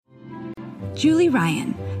Julie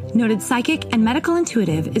Ryan, noted psychic and medical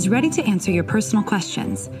intuitive, is ready to answer your personal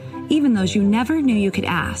questions, even those you never knew you could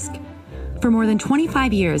ask. For more than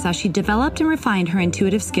 25 years, as she developed and refined her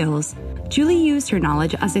intuitive skills, Julie used her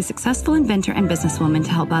knowledge as a successful inventor and businesswoman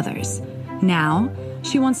to help others. Now,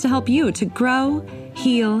 she wants to help you to grow,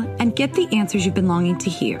 heal, and get the answers you've been longing to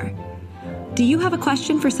hear. Do you have a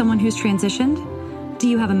question for someone who's transitioned? Do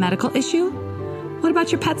you have a medical issue? What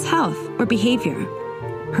about your pet's health or behavior?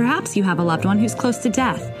 Perhaps you have a loved one who's close to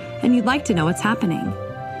death and you'd like to know what's happening.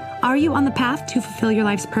 Are you on the path to fulfill your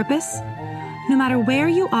life's purpose? No matter where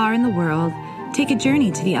you are in the world, take a journey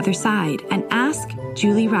to the other side and ask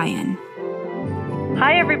Julie Ryan.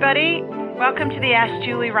 Hi, everybody. Welcome to the Ask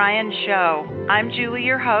Julie Ryan show. I'm Julie,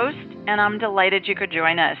 your host, and I'm delighted you could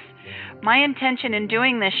join us. My intention in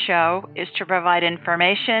doing this show is to provide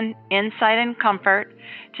information, insight, and comfort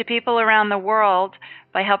to people around the world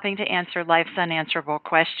by helping to answer life's unanswerable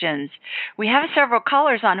questions. We have several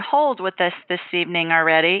callers on hold with us this evening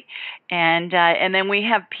already, and then we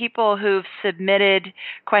have people who've submitted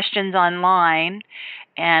questions online,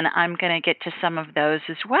 and I'm going to get to some of those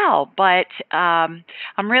as well. But I'm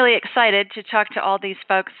really excited to talk to all these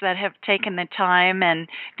folks that have taken the time and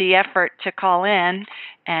the effort to call in.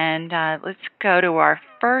 And let's go to our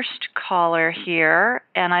first caller here,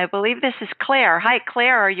 and I believe this is Claire. Hi,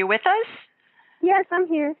 Claire. Are you with us? Yes, I'm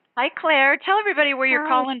here. Hi, Claire. Tell everybody where you're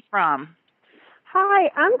calling from. Hi,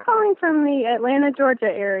 I'm calling from the Atlanta, Georgia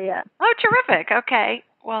area. Oh, terrific. Okay.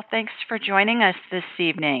 Well, thanks for joining us this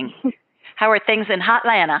evening. How are things in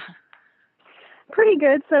Hotlanta? Pretty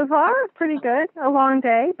good so far. Pretty good. A long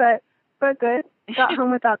day, but good. Got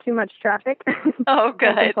home without too much traffic. Oh,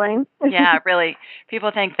 good. Can't complain. Yeah, really. People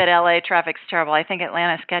think that LA traffic's terrible. I think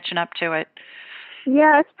Atlanta's catching up to it.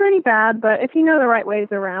 Yeah, it's pretty bad, but if you know the right ways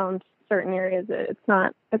around certain areas, it's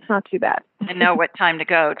not too bad. And know what time to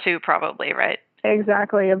go too, probably, right?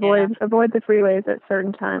 Exactly. Avoid the freeways at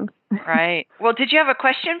certain times. Right. Well, did you have a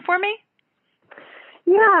question for me?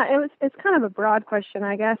 Yeah, it's kind of a broad question,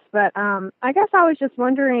 I guess, but I guess I was just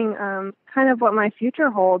wondering kind of what my future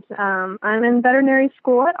holds. I'm in veterinary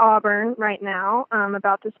school at Auburn right now. I'm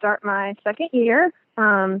about to start my second year.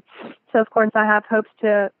 So, of course, I have hopes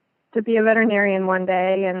to be a veterinarian one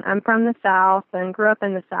day, and I'm from the South and grew up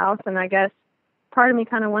in the South, and I guess part of me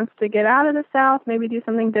kind of wants to get out of the South, maybe do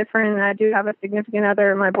something different, and I do have a significant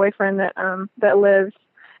other, my boyfriend, that lives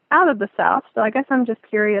out of the South. So I guess I'm just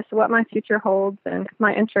curious what my future holds, and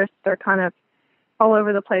my interests are kind of all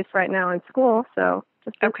over the place right now in school. So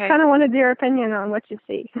just kind of wanted your opinion on what you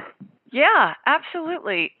see. Yeah,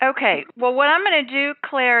 absolutely. Okay. Well, what I'm going to do,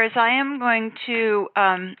 Claire, is I am going to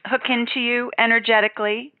hook into you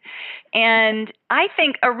energetically. And I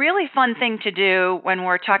think a really fun thing to do when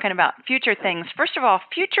we're talking about future things, first of all,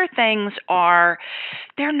 future things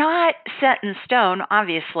they're not set in stone,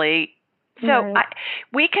 obviously. So Right.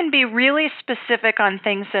 we can be really specific on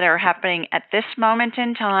things that are happening at this moment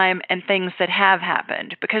in time and things that have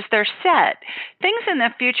happened because they're set. Things in the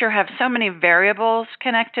future have so many variables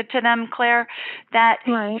connected to them, Claire, that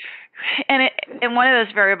Right. and one of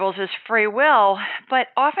those variables is free will, but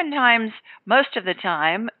oftentimes, most of the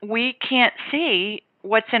time, we can't see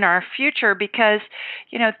what's in our future because,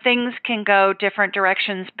 things can go different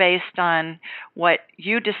directions based on what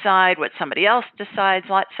you decide, what somebody else decides,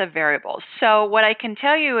 lots of variables. So what I can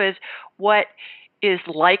tell you is what is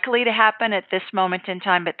likely to happen at this moment in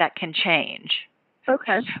time, but that can change.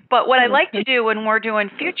 Okay. But what I like to do when we're doing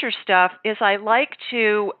future stuff is I like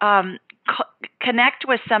to connect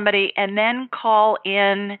with somebody and then call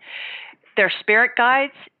in their spirit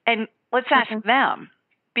guides and let's ask them.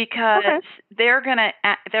 Because they're gonna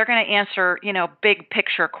answer big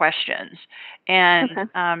picture questions, and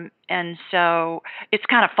so it's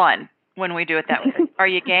kind of fun when we do it that way. Are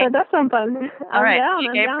you game? That sounds fun. All right, I'm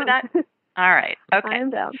you game for that? All right, okay. I am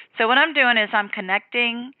down. So what I'm doing is I'm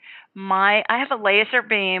connecting I have a laser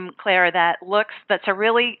beam, Claire, that's a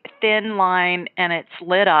really thin line and it's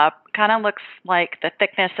lit up. Kind of looks like the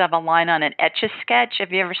thickness of a line on an Etch-a-Sketch.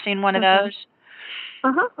 Have you ever seen one of those?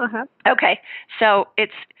 Okay, so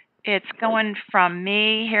it's going from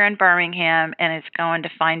me here in Birmingham, and it's going to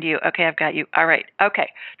find you. Okay, I've got you. All right, okay.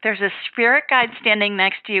 There's a spirit guide standing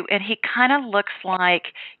next to you, and he kind of looks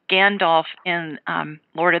like Gandalf in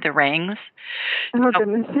Lord of the Rings. Oh,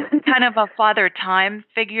 goodness. Kind of a Father Time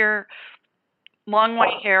figure, long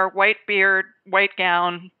white hair, white beard, white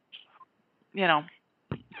gown,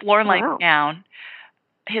 floor-length gown.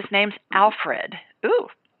 His name's Alfred. Ooh,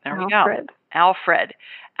 there we go. Alfred.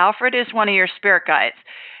 Alfred is one of your spirit guides.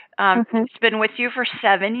 He's been with you for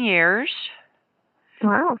 7 years.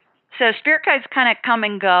 Wow. So spirit guides kind of come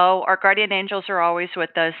and go. Our guardian angels are always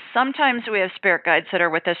with us. Sometimes we have spirit guides that are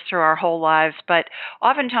with us through our whole lives, but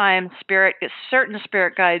oftentimes certain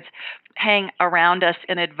spirit guides hang around us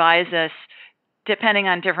and advise us depending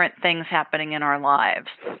on different things happening in our lives.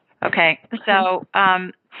 Okay. So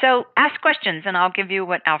ask questions and I'll give you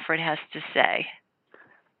what Alfred has to say.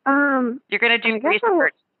 You're going to do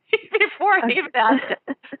research before I even ask it.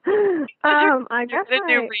 I guess you're going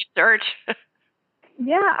to do research.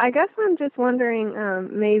 Yeah, I guess I'm just wondering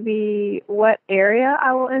maybe what area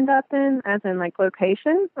I will end up in, as in like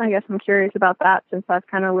location. I guess I'm curious about that since I've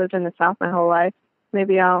kind of lived in the South my whole life.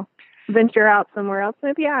 Maybe I'll venture out somewhere else.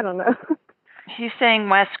 Maybe, I don't know. He's saying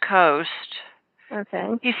West Coast.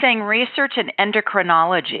 Okay. He's saying research and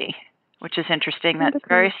endocrinology, which is interesting. That's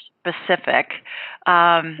very specific.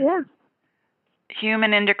 Yeah.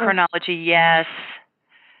 Human endocrinology, yes.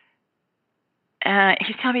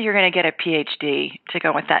 He's telling me you're going to get a PhD to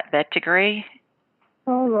go with that degree.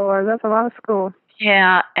 Oh, Lord, that's a lot of school.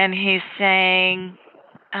 Yeah, and he's saying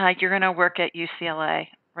you're going to work at UCLA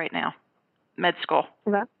right now, med school.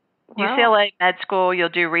 Wow. UCLA med school, you'll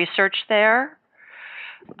do research there.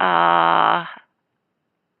 The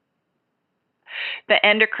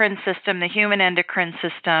endocrine system, the human endocrine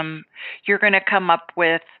system, you're going to come up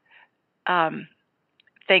with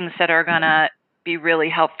things that are going to be really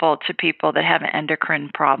helpful to people that have endocrine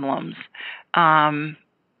problems.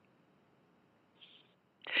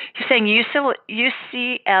 He's saying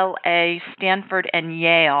UCLA, Stanford, and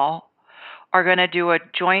Yale are going to do a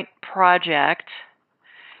joint project,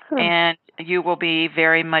 and you will be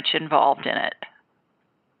very much involved in it.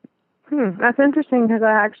 That's interesting because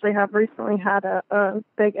I actually have recently had a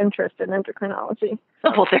big interest in endocrinology.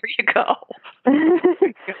 Well, there you go.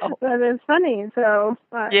 That is funny. So,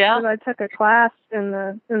 I took a class in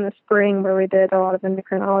the spring where we did a lot of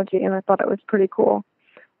endocrinology, and I thought it was pretty cool.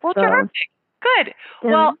 Well, terrific. Good.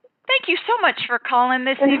 Yeah. Well, thank you so much for calling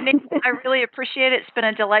this evening. I really appreciate it. It's been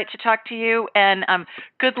a delight to talk to you, and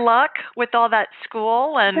good luck with all that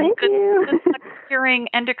school, and good luck curing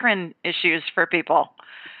endocrine issues for people.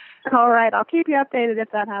 All right. I'll keep you updated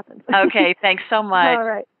if that happens. Okay. Thanks so much. All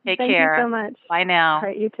right. Take care. Thank you so much. Bye now. All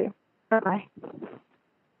right. You too. Bye-bye.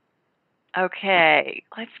 Okay.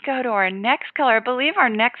 Let's go to our next caller. I believe our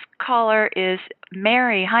next caller is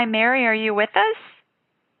Mary. Hi, Mary. Are you with us?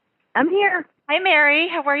 I'm here. Hi, Mary.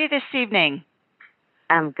 How are you this evening?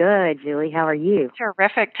 I'm good, Julie. How are you?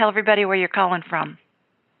 Terrific. Tell everybody where you're calling from.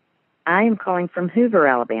 I am calling from Hoover,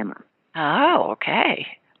 Alabama. Oh, okay.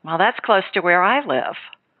 Well, that's close to where I live.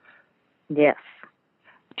 Yes.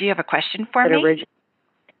 Do you have a question for me?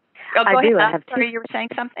 Go I do. Ahead. I have Sorry, you were saying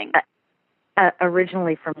something?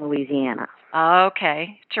 Originally from Louisiana.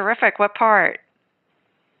 Okay. Terrific. What part?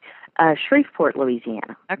 Shreveport,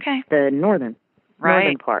 Louisiana. Okay. The northern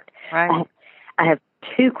part. Right. I have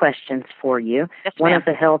two questions for you. Yes, one ma'am.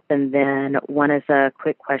 is a health, and then one is a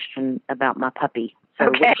quick question about my puppy. So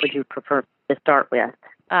okay. Which would you prefer to start with?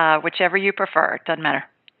 Whichever you prefer. It doesn't matter.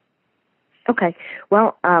 Okay.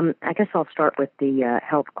 Well, I guess I'll start with the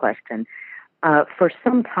health question. For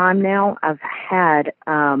some time now, I've had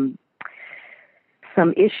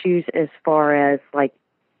some issues as far as like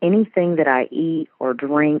anything that I eat or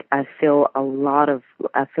drink. I feel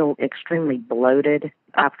extremely bloated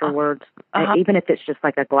afterwards, even if it's just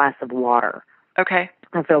like a glass of water. Okay.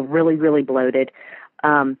 I feel really, really bloated.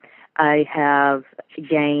 I have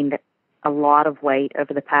gained a lot of weight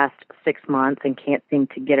over the past 6 months and can't seem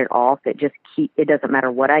to get it off. It doesn't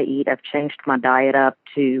matter what I eat. I've changed my diet up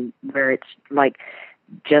to where it's like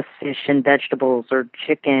just fish and vegetables or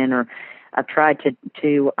chicken, or I've tried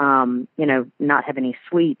to not have any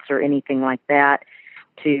sweets or anything like that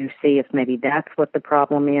to see if maybe that's what the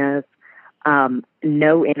problem is.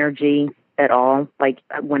 No energy at all. Like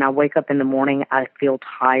when I wake up in the morning, I feel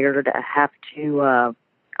tired. I have to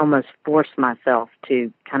almost force myself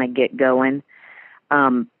to kind of get going.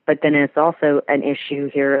 But then it's also an issue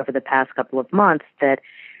here over the past couple of months that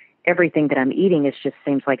everything that I'm eating just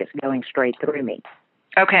seems like it's going straight through me.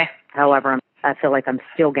 Okay. However, I feel like I'm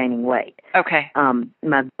still gaining weight. Okay.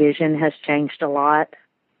 My vision has changed a lot.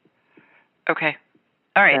 Okay.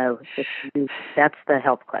 All right. So that's the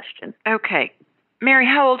health question. Okay. Mary,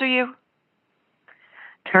 how old are you?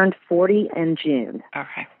 Turned 40 in June.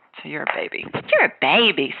 Okay. So you're a baby. You're a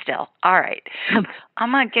baby still. All right.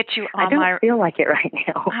 I'm going to get you on I don't feel like it right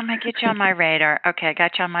now. I'm going to get you on my radar. Okay, I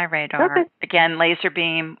got you on my radar. Okay. Again, laser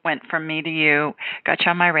beam went from me to you. Got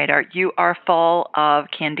you on my radar. You are full of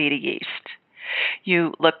candida yeast.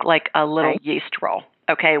 You look like a little yeast roll.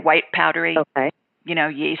 Okay, white powdery. Okay.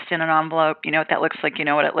 Yeast in an envelope. You know what that looks like. You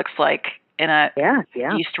know what it looks like. in a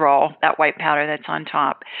yeast roll, that white powder that's on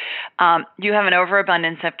top. You have an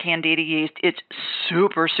overabundance of Candida yeast. It's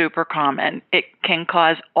super, super common. It can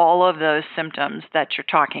cause all of those symptoms that you're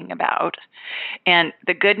talking about. And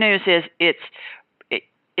the good news is it's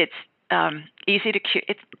easy to cure.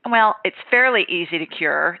 It's fairly easy to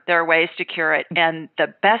cure. There are ways to cure it. And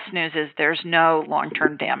the best news is there's no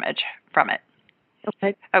long-term damage from it.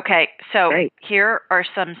 Okay, so Great. Here are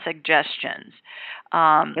some suggestions.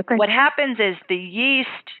 What happens is the yeast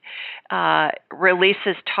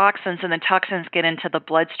releases toxins, and the toxins get into the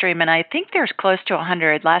bloodstream. And I think there's close to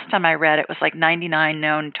 100. Last time I read, it was like 99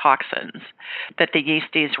 known toxins that the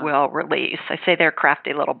yeasties will release. I say they're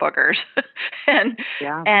crafty little boogers, and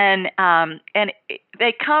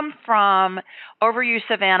they come from overuse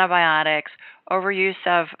of antibiotics, overuse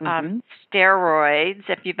of steroids,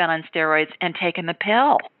 if you've been on steroids, and taking the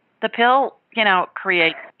pill. The pill,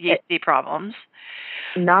 creates yeasty problems.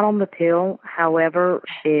 Not on the pill. However,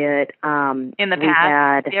 it in the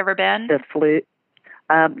past, have you ever been? The flu.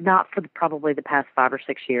 Not for probably the past 5 or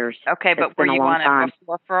 6 years. Okay, but were you on it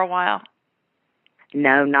before for a while?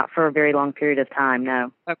 No, not for a very long period of time.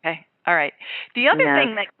 No. Okay. All right. The other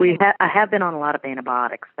thing that I have been on a lot of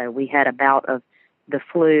antibiotics. So we had a bout of the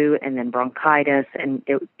flu and then bronchitis, and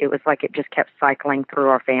it was like it just kept cycling through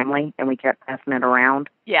our family, and we kept passing it around.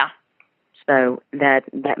 Yeah. So that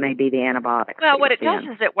may be the antibiotics. Well, what it does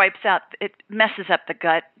is it messes up the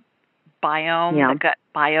gut biome, the gut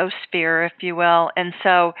biosphere, if you will. And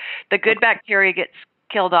so the good bacteria gets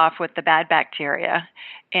killed off with the bad bacteria,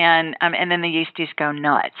 and then the yeasties go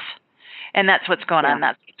nuts. And that's what's going on.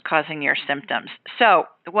 That's what's causing your symptoms. So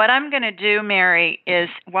what I'm going to do, Mary, is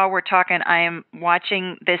while we're talking, I am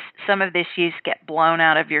watching some of this yeast get blown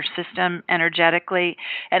out of your system energetically.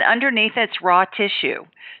 And underneath it's raw tissue,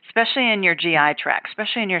 especially in your GI tract,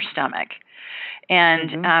 especially in your stomach.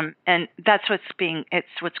 And and that's what's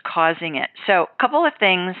causing it. So a couple of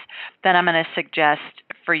things that I'm going to suggest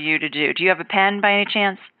for you to do. Do you have a pen by any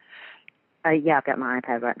chance? Yeah, I've got my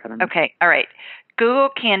iPad right in front of me. Okay, all right. Google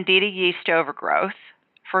Candida yeast overgrowth,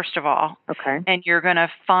 first of all. Okay. And you're going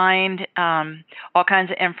to find all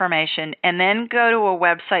kinds of information. And then go to a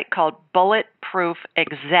website called Bulletproof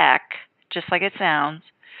Exec, just like it sounds,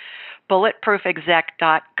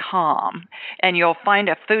 bulletproofexec.com. And you'll find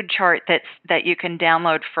a food chart that you can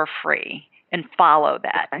download for free and follow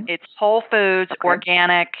that. Okay. It's whole foods,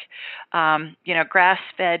 organic,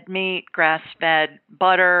 grass-fed meat, grass-fed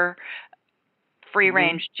butter,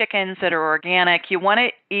 free-range chickens that are organic. You want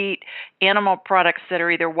to eat animal products that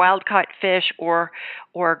are either wild-caught fish or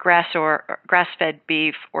grass-fed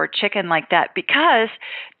beef or chicken like that, because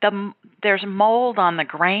there's mold on the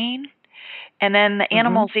grain, and then the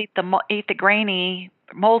animals eat the grainy,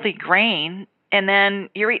 moldy grain, and then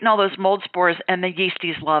you're eating all those mold spores, and the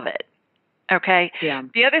yeasties love it. Okay? Yeah.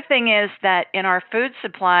 The other thing is that in our food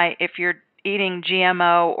supply, if you're eating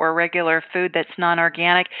GMO or regular food that's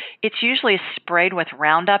non-organic, it's usually sprayed with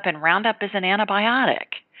Roundup, and Roundup is an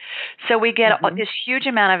antibiotic. So we get this huge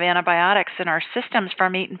amount of antibiotics in our systems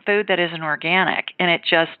from eating food that isn't organic, and it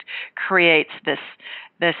just creates this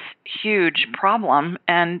huge problem,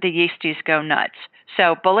 and the yeasties go nuts.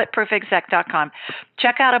 So bulletproofexec.com.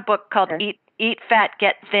 Check out a book called Eat Fat,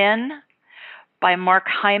 Get Thin by Mark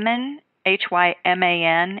Hyman,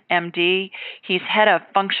 Hyman, MD. He's head of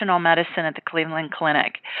functional medicine at the Cleveland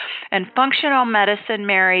Clinic. And functional medicine,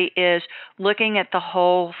 Mary, is looking at the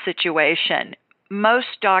whole situation.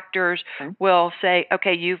 Most doctors will say,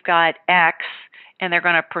 okay, you've got X, and they're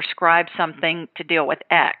going to prescribe something to deal with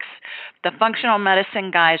X. The functional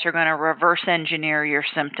medicine guys are going to reverse engineer your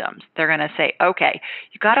symptoms. They're going to say, okay,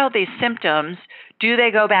 you got all these symptoms. Do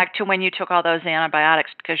they go back to when you took all those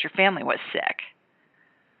antibiotics because your family was sick?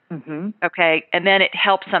 Okay, and then it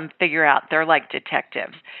helps them figure out. They're like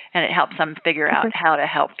detectives, and it helps them figure out how to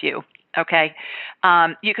help you. Okay,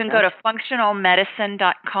 you can go to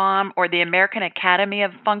functionalmedicine.com or the American Academy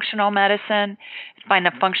of Functional Medicine. Find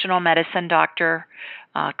a functional medicine doctor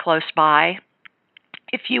close by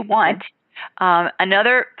if you want.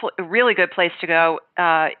 Another really good place to go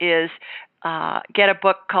is get a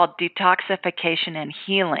book called Detoxification and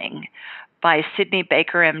Healing by Sidney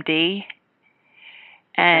Baker, MD.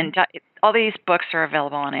 And all these books are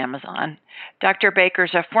available on Amazon. Dr.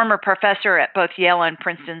 Baker's a former professor at both Yale and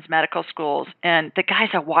Princeton's medical schools, and the guy's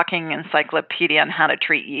a walking encyclopedia on how to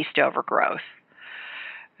treat yeast overgrowth.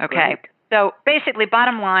 Okay, right. So basically,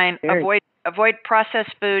 bottom line, avoid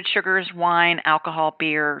processed food, sugars, wine, alcohol,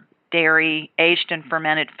 beer, dairy, aged and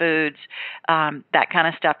fermented foods, that kind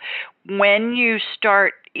of stuff. When you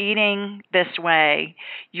start eating this way,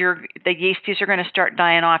 the yeasties are going to start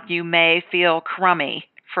dying off. You may feel crummy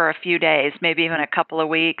for a few days, maybe even a couple of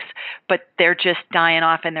weeks, but they're just dying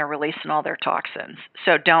off and they're releasing all their toxins.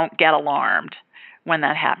 So don't get alarmed when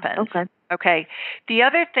that happens. Okay. Okay. The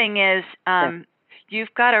other thing is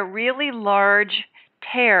you've got a really large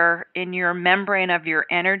tear in your membrane of your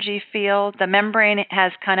energy field. The membrane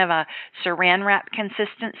has kind of a saran wrap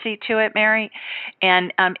consistency to it, Mary.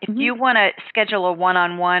 And if you want to schedule a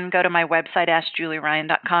one-on-one, go to my website,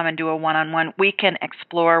 AskJulieRyan.com, and do a one-on-one. We can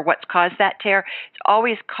explore what's caused that tear. It's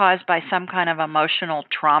always caused by some kind of emotional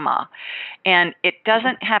trauma. And it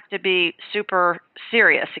doesn't have to be super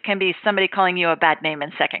serious. It can be somebody calling you a bad name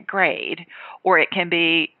in second grade, or it can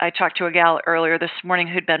be, I talked to a gal earlier this morning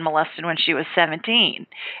who'd been molested when she was 17,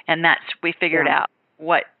 and we figured out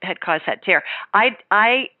what had caused that tear.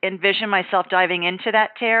 I envision myself diving into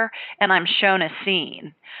that tear, and I'm shown a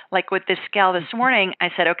scene. Like with this gal this morning, I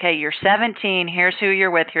said, okay, you're 17, here's who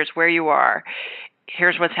you're with, here's where you are,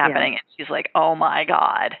 here's what's happening. And she's like, oh my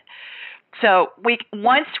God. So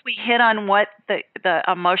once we hit on what the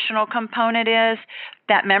emotional component is,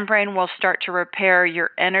 that membrane will start to repair.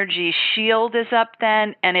 Your energy shield is up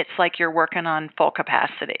then, and it's like you're working on full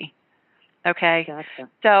capacity. Okay? Gotcha.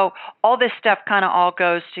 So all this stuff kind of all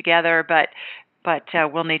goes together, but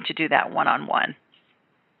we'll need to do that one-on-one.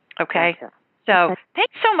 Okay? Gotcha. So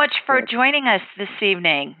thanks so much for joining us this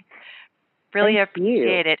evening. Really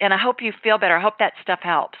appreciate it. And I hope you feel better. I hope that stuff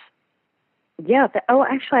helps. Yeah.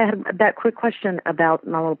 Actually, I had that quick question about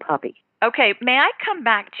my little puppy. Okay. May I come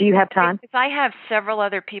back to you? Do you have time? Because I have several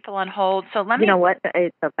other people on hold. So let me. You know what?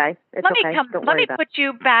 It's okay. Let me put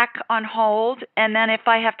you back on hold, and then if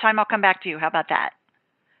I have time, I'll come back to you. How about that?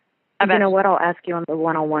 You know what? I'll ask you on the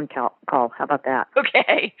one-on-one call. How about that?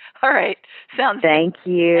 Okay. All right. Sounds Thank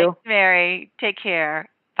good. you. Thanks, Mary. Take care.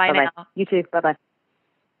 Bye now. You too. Bye-bye.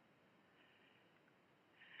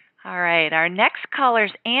 All right. Our next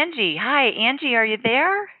caller's Angie. Hi, Angie. Are you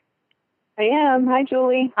there? I am. Hi,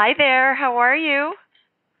 Julie. Hi there. How are you?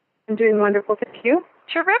 I'm doing wonderful. Thank you.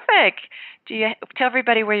 Terrific. Do you tell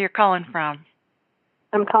everybody where you're calling from?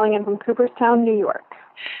 I'm calling in from Cooperstown, New York.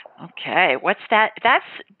 Okay. What's that? That's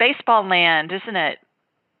baseball land, isn't it?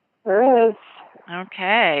 There is.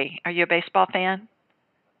 Okay. Are you a baseball fan?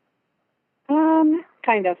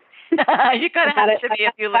 Kind of. You kind of have to be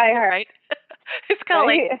if you live here, right? It's kind of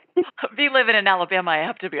like me living in Alabama. I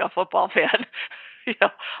have to be a football fan.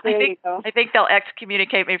 I think they'll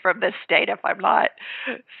excommunicate me from this state if I'm not.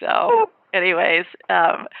 So, anyways,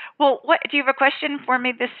 well, what do you have a question for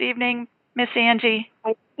me this evening, Miss Angie?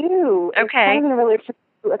 I do. Okay. It's kind of in relation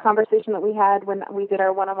to a conversation that we had when we did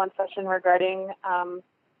our one-on-one session regarding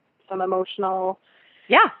some emotional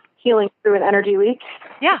healing through an energy leak.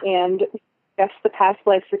 Yeah. And that's the past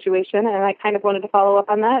life situation, and I kind of wanted to follow up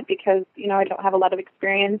on that because, I don't have a lot of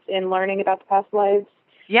experience in learning about the past lives.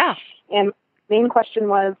 Yeah. And the main question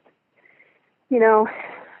was,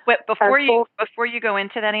 Wait, before you go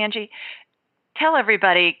into that, Angie, give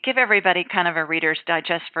everybody kind of a Reader's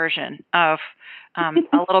Digest version of a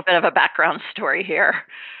little bit of a background story here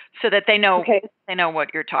so that they know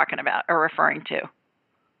what you're talking about or referring to.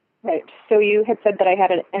 Right. So you had said that I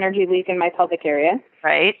had an energy leak in my pelvic area.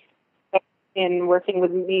 Right. In working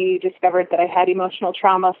with me, you discovered that I had emotional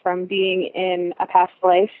trauma from being in a past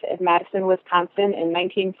life in Madison, Wisconsin in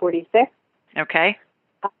 1946. Okay.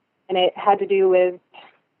 And it had to do with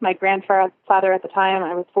my grandfather at the time.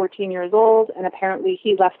 I was 14 years old, and apparently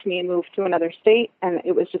he left me and moved to another state, and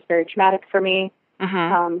it was just very traumatic for me.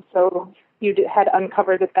 Mm-hmm. So you had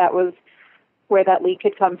uncovered that was where that leak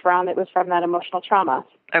had come from. It was from that emotional trauma.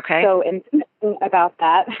 Okay. So in thinking about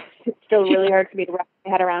that, it's still really hard for me to wrap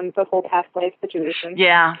my head around the whole past life situation.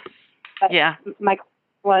 Yeah. But my question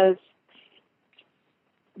was,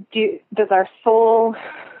 does our soul,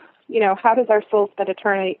 how does our soul spend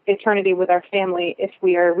eternity with our family if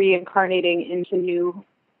we are reincarnating into new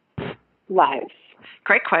lives?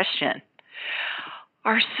 Great question.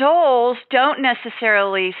 Our souls don't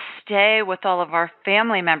necessarily stay with all of our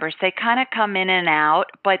family members. They kind of come in and out,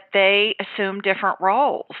 but they assume different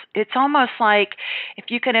roles. It's almost like if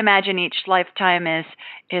you can imagine each lifetime is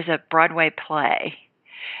a Broadway play,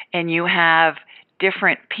 and you have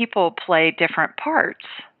different people play different parts.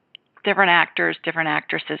 Different actors, different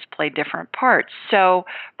actresses play different parts. So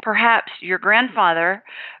perhaps your grandfather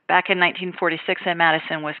back in 1946 in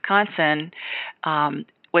Madison, Wisconsin,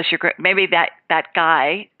 was maybe that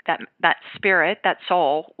guy, that spirit, that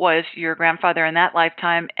soul was your grandfather in that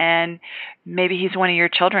lifetime, and maybe he's one of your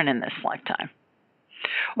children in this lifetime.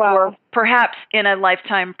 Wow. Or perhaps in a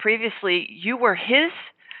lifetime previously, you were his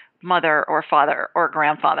mother or father or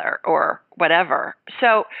grandfather or whatever.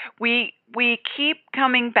 So we we keep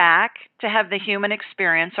coming back to have the human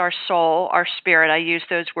experience, our soul, our spirit. I use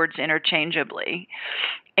those words interchangeably.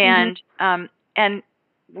 And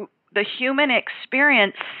the human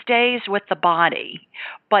experience stays with the body,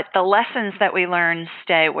 but the lessons that we learn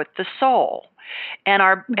stay with the soul. And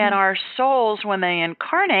our souls, when they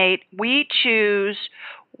incarnate, we choose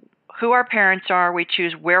who our parents are, we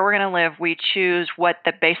choose where we're going to live, we choose what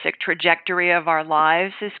the basic trajectory of our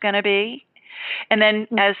lives is going to be. And then,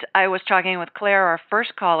 as I was talking with Claire, our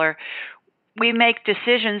first caller, we make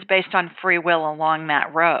decisions based on free will along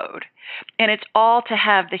that road. And it's all to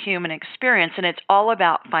have the human experience, and it's all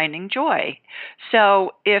about finding joy.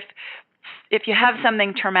 So if you have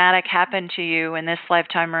something traumatic happen to you in this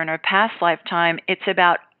lifetime or in a past lifetime, it's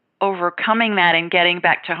about overcoming that and getting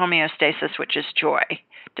back to homeostasis, which is joy.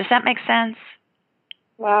 Does that make sense?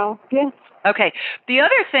 Wow. Yes. Okay. The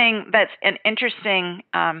other thing that's an interesting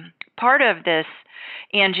part of this,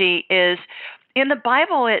 Angie, is in the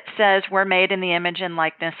Bible it says we're made in the image and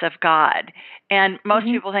likeness of God. And most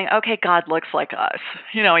people think, okay, God looks like us.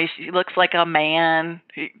 You know, he looks like a man.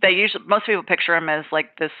 Most people picture him as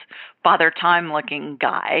like this Father Time looking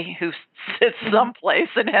guy who sits someplace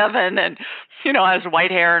in heaven and, you know, has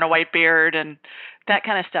white hair and a white beard and that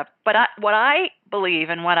kind of stuff. But what I believe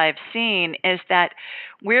and what I've seen is that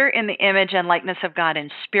we're in the image and likeness of God in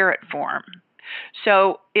spirit form.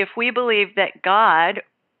 So if we believe that God,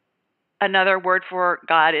 another word for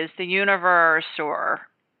God is the universe or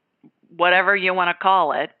whatever you want to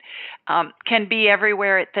call it, can be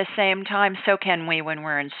everywhere at the same time, so can we when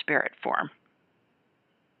we're in spirit form.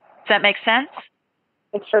 Does that make sense?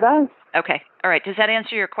 It sure does. Okay. All right. Does that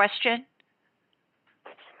answer your question?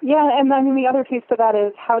 Yeah, and I mean the other piece to that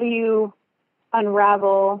is how do you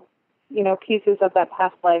unravel, you know, pieces of that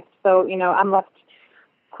past life? So, you know, I'm left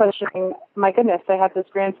questioning, my goodness, I had this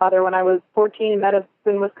grandfather when I was 14 and met him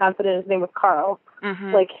in Wisconsin and his name was Carl.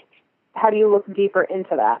 Like, how do you look deeper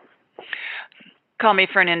into that? Call me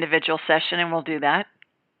for an individual session and we'll do that.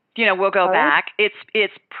 You know, we'll go back.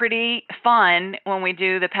 It's pretty fun when we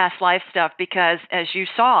do the past life stuff because as you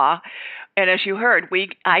saw, and as you heard,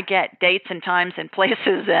 I get dates and times and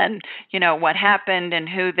places and, you know, what happened and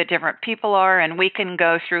who the different people are. And we can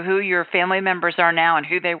go through who your family members are now and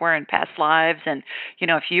who they were in past lives. And, you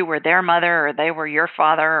know, if you were their mother or they were your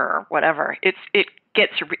father or whatever, it's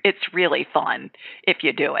really fun if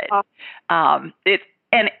you do it. And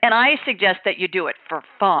I suggest that you do it for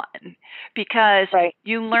fun because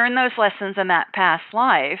you learn those lessons in that past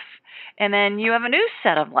life and then you have a new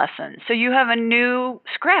set of lessons. So you have a new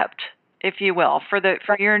script, if you will, for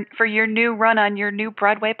your new run on your new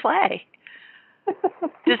Broadway play.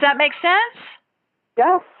 Does that make sense?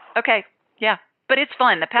 Yes. Okay. Yeah. But it's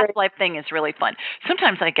fun. The past life thing is really fun.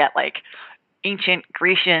 Sometimes I get like ancient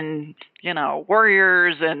Grecian, you know,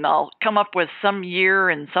 warriors and I'll come up with some year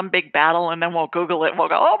and some big battle and then we'll Google it and we'll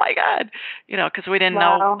go, oh my God, you know, because we didn't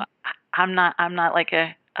know. I'm not like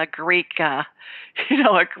a Greek, you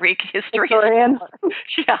know, a Greek historian.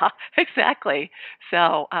 Yeah, exactly.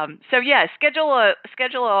 So yeah, schedule a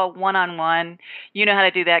one-on-one. You know how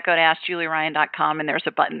to do that. Go to AskJulieRyan.com and there's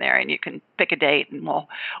a button there and you can pick a date and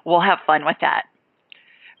we'll have fun with that.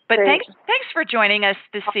 But thanks for joining us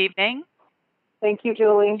this evening. Thank you,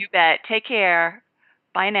 Julie. You bet. Take care.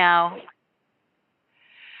 Bye now.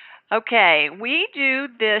 Okay, we do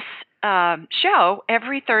this show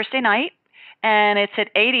every Thursday night. And it's at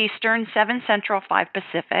 8 Eastern, 7 Central, 5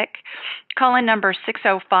 Pacific. Call-in number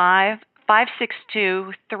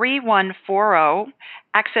 605-562-3140,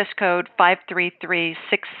 access code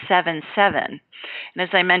 533677. And as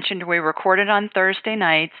I mentioned, we record it on Thursday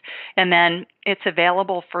nights, and then it's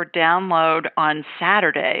available for download on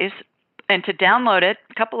Saturdays. And to download it,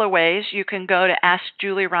 a couple of ways. You can go to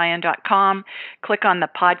AskJulieRyan.com, click on the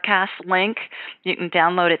podcast link. You can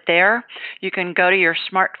download it there. You can go to your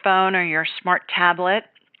smartphone or your smart tablet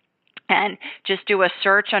and just do a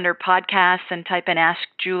search under podcasts and type in Ask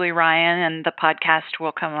Julie Ryan and the podcast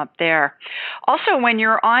will come up there. Also, when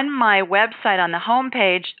you're on my website on the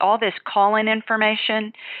homepage, all this call-in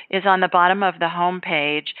information is on the bottom of the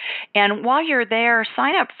homepage. And while you're there,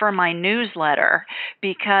 sign up for my newsletter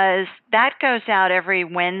because that goes out every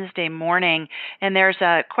Wednesday morning. And there's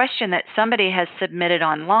a question that somebody has submitted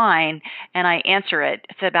online and I answer it.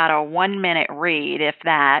 It's about a 1-minute read, if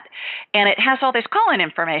that. And it has all this call-in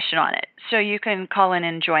information on it. So you can call in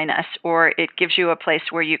and join us, or it gives you a place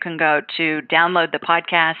where you can go to download the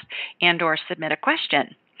podcast and or submit a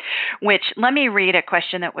question. which let me read a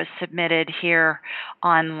question that was submitted here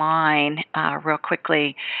online real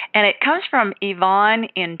quickly. And it comes from Yvonne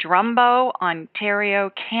in Drumbo,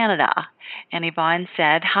 Ontario, Canada. And Yvonne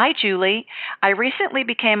said, "Hi, Julie. I recently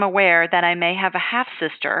became aware that I may have a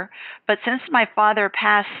half-sister, but since my father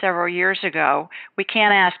passed several years ago, we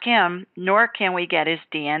can't ask him, nor can we get his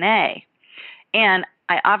DNA. And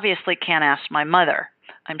I obviously can't ask my mother."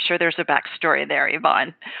 I'm sure there's a backstory there,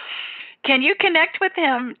 Yvonne. "Can you connect with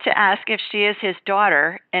him to ask if she is his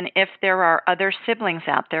daughter and if there are other siblings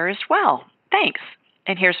out there as well? Thanks."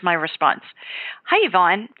 And here's my response. "Hi,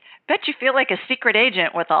 Yvonne. Bet you feel like a secret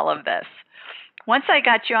agent with all of this. Once I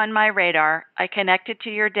got you on my radar, I connected to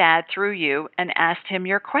your dad through you and asked him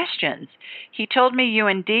your questions. He told me you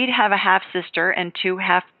indeed have a half-sister and 2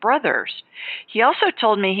 half-brothers. He also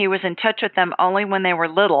told me he was in touch with them only when they were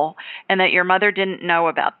little and that your mother didn't know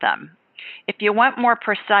about them. If you want more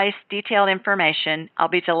precise, detailed information, I'll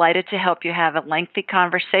be delighted to help you have a lengthy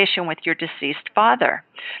conversation with your deceased father.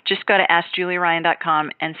 Just go to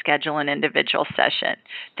AskJulieRyan.com and schedule an individual session.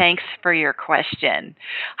 Thanks for your question."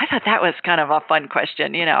 I thought that was kind of a fun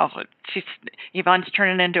question. You know, Yvonne's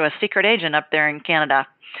turning into a secret agent up there in Canada.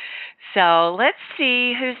 So let's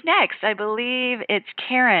see who's next. I believe it's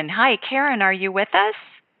Karen. Hi, Karen. Are you with us?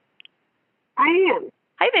 I am.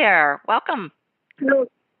 Hi there. Welcome. Hello.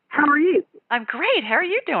 How are you? I'm great. How are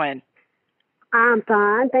you doing? I'm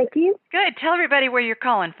fine, thank you. Good. Tell everybody where you're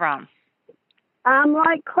calling from. I'm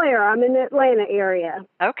like Claire. I'm in the Atlanta area.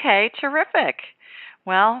 Okay, terrific.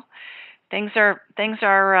 Well, things are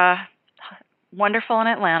wonderful in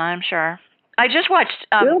Atlanta, I'm sure. I just watched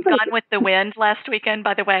Gone with the Wind last weekend,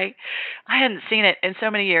 by the way. I hadn't seen it in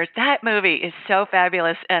so many years. That movie is so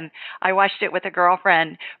fabulous, and I watched it with a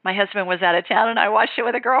girlfriend. My husband was out of town, and I watched it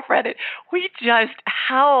with a girlfriend, and we just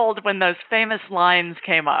howled when those famous lines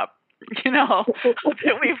came up, you know,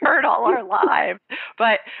 that we've heard all our lives.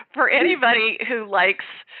 But for anybody who likes,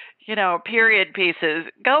 you know, period pieces,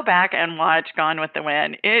 go back and watch Gone with the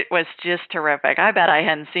Wind. It was just terrific. I bet I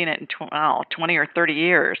hadn't seen it in 20 or 30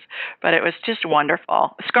 years, but it was just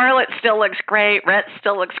wonderful. Scarlett still looks great. Rhett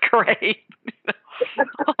still looks great.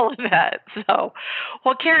 All of that. So,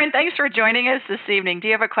 well, Karen, thanks for joining us this evening. Do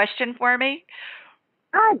you have a question for me?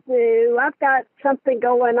 I do. I've got something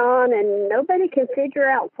going on, and nobody can figure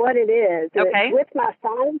out what it is. Okay. It's with my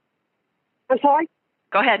sinus. I'm sorry?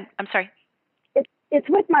 Go ahead. I'm sorry. It's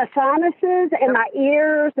with my sinuses and my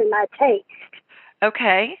ears and my taste.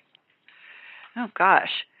 Okay. Oh, gosh.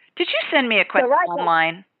 Did you send me a question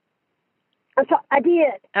online? I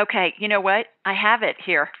did. Okay. You know what? I have it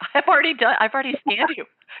here. I've already scanned you.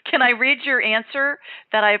 Can I read your answer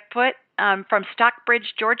that I put from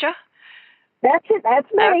Stockbridge, Georgia? That's it. That's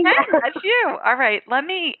me. Okay, that's you. All right. Let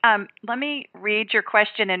me read your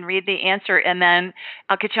question and read the answer, and then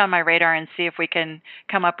I'll get you on my radar and see if we can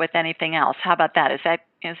come up with anything else. How about that? Is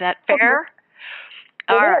that fair?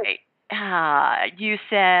 All right. You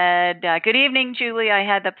said, "Good evening, Julie. I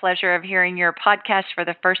had the pleasure of hearing your podcast for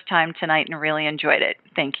the first time tonight and really enjoyed it."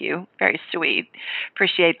 Thank you. Very sweet.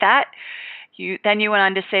 Appreciate that. Then you went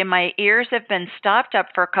on to say, "My ears have been stopped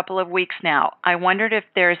up for a couple of weeks now. I wondered if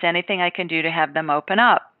there's anything I can do to have them open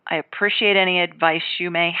up. I appreciate any advice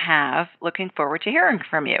you may have. Looking forward to hearing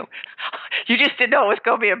from you." You just didn't know it was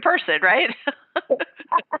going to be in person, right?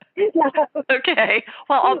 No. Okay.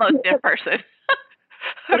 Well, almost in person.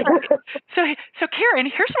 So Karen,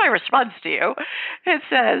 here's my response to you. It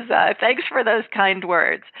says, "Thanks for those kind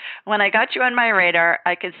words. When I got you on my radar,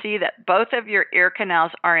 I could see that both of your ear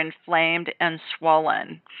canals are inflamed and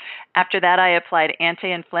swollen. After that, I applied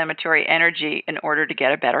anti-inflammatory energy in order to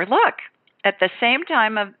get a better look. At the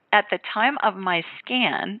time of my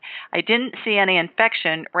scan, I didn't see any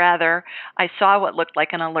infection. Rather, I saw what looked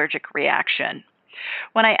like an allergic reaction.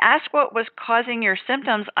 When I asked what was causing your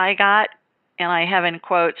symptoms, I got," and I have in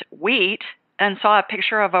quotes, "wheat," and saw a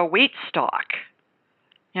picture of a wheat stalk.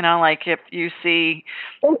 You know, like if you see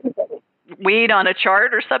wheat on a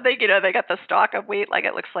chart or something, you know, they got the stalk of wheat like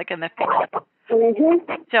it looks like in the field.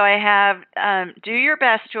 Mm-hmm. So I have, do your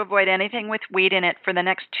best to avoid anything with wheat in it for the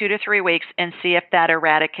next 2 to 3 weeks and see if that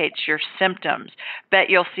eradicates your symptoms. Bet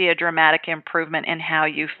you'll see a dramatic improvement in how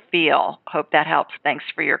you feel. Hope that helps. Thanks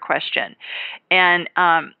for your question. And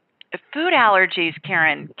food allergies,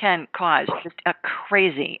 Karen, can cause just a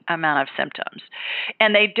crazy amount of symptoms.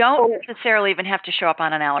 And they don't necessarily even have to show up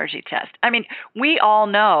on an allergy test. I mean, we all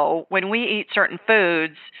know when we eat certain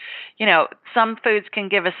foods, you know, some foods can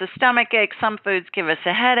give us a stomach ache, some foods give us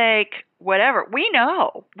a headache, whatever. We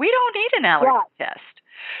know. We don't need an allergy test.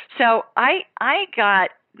 So I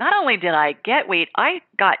got, not only did I get wheat, I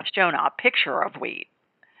got shown a picture of wheat.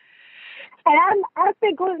 And I've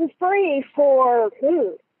been gluten-free for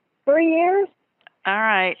 3 years. All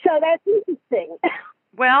right. So that's interesting.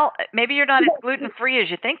 Well, maybe you're not as gluten-free as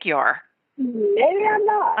you think you are. Maybe I'm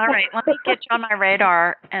not. All right, let me get you on my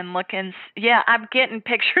radar and look and yeah, I'm getting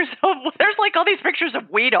pictures of, there's like all these pictures of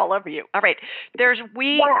wheat all over you. All right, there's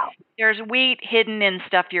wheat, Wow. there's wheat hidden in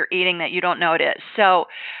stuff you're eating that you don't know it is. So,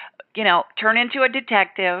 turn into a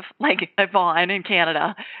detective like Yvonne in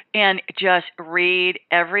Canada and just read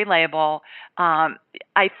every label.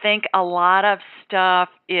 I think a lot of stuff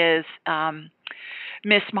is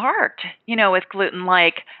mismarked, with gluten,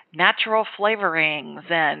 like natural flavorings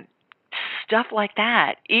and stuff like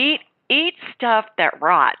that. Eat stuff that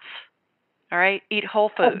rots. All right? Eat whole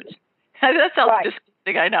foods. That sounds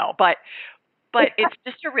disgusting, I know, but it's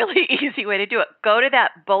just a really easy way to do it. Go to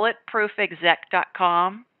that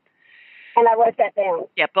bulletproofexec.com. And I wrote that down.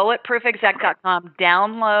 Yeah, bulletproofexec.com.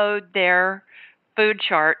 Download their food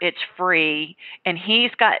chart. It's free. And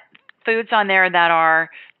he's got foods on there that are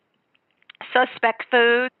suspect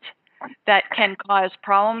foods that can cause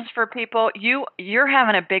problems for people. You're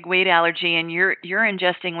having a big wheat allergy and you're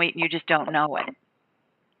ingesting wheat and you just don't know it.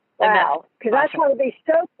 Wow. Because I try to be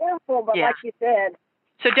so careful, but like you said.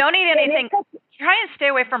 So don't eat anything. Try and stay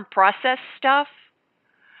away from processed stuff.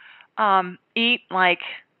 Eat like,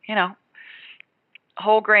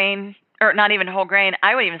 whole grain, or not even whole grain.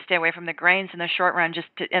 I would even stay away from the grains in the short run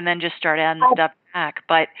and then just start adding stuff back.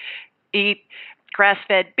 But eat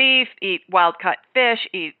grass-fed beef, eat wild-caught fish,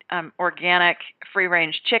 eat organic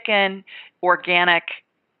free-range chicken, organic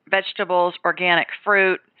vegetables, organic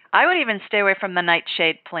fruit. I would even stay away from the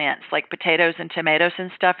nightshade plants like potatoes and tomatoes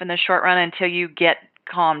and stuff in the short run until you get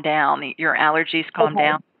calmed down, your allergies calm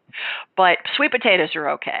down. But sweet potatoes are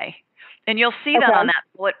okay. And you'll see that on that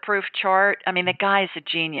bulletproof chart. I mean, the guy's a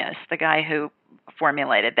genius, the guy who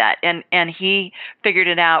formulated that. And he figured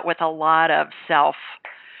it out with a lot of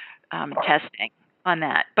self-testing on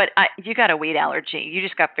that. But you got a wheat allergy. You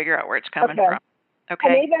just got to figure out where it's coming from. Okay.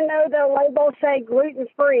 And even though the labels say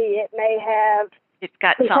gluten-free, it may have it's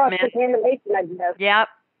got something in it.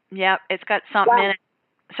 Yep. It's got something in it.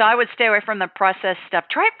 So I would stay away from the processed stuff.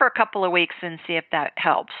 Try it for a couple of weeks and see if that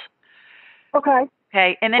helps. Okay.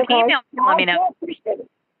 Okay. And then email me and let me know.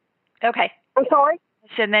 Okay. I'm sorry?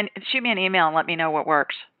 So then shoot me an email and let me know what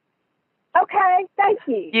works. Okay. Thank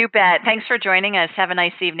you. You bet. Thanks for joining us. Have a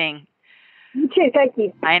nice evening. You too. Thank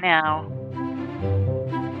you. Bye now.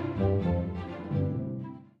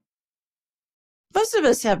 Most of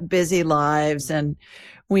us have busy lives and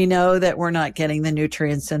we know that we're not getting the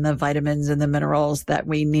nutrients and the vitamins and the minerals that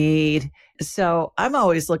we need. So I'm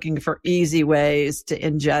always looking for easy ways to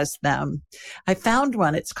ingest them. I found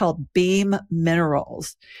one. It's called Beam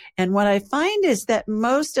Minerals. And what I find is that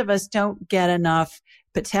most of us don't get enough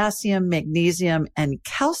potassium, magnesium, and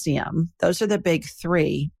calcium. Those are the big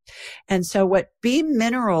three. And so what Beam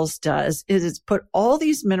Minerals does is it's put all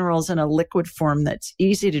these minerals in a liquid form that's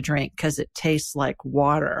easy to drink because it tastes like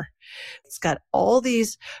water. It's got all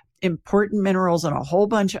these important minerals and a whole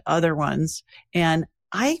bunch of other ones. And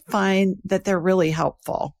I find that they're really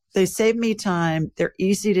helpful. They save me time. They're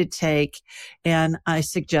easy to take. And I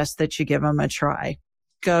suggest that you give them a try.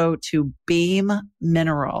 Go to Beam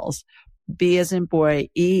Minerals. B as in boy,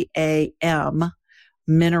 EAM,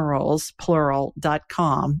 minerals,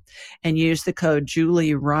 plural.com, and use the code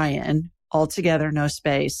Julie Ryan, all together, no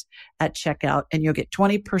space, at checkout, and you'll get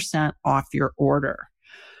 20% off your order.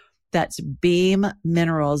 That's Beam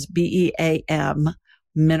Minerals, BEAM,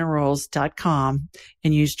 minerals.com,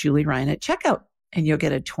 and use Julie Ryan at checkout, and you'll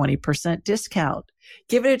get a 20% discount.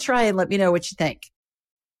 Give it a try and let me know what you think.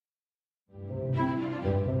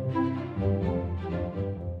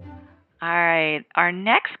 All right. Our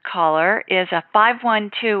next caller is a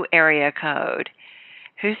 512 area code.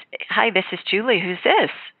 Hi, this is Julie. Who's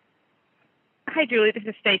this? Hi, Julie. This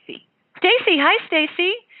is Stacy. Stacy. Hi,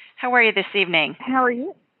 Stacy. How are you this evening? How are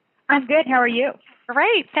you? I'm good. How are you?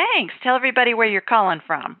 Great. Thanks. Tell everybody where you're calling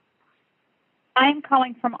from. I'm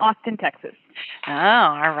calling from Austin, Texas. Oh,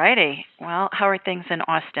 all righty. Well, how are things in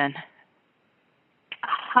Austin?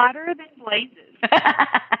 Hotter than blazes.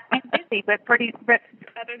 I'm busy, but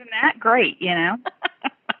other than that, great,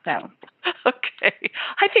 So. Okay.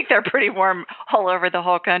 I think they're pretty warm all over the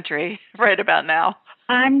whole country right about now.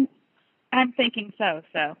 I'm thinking so.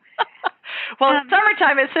 Well,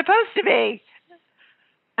 summertime is supposed to be.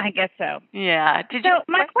 I guess so. Yeah.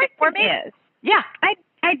 My question is, yeah, I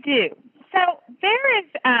do. So there is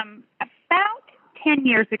about 10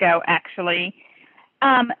 years ago, actually,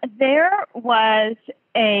 there was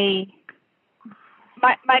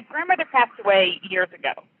my grandmother passed away years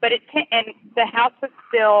ago, and the house was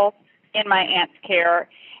still in my aunt's care,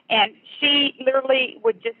 And she literally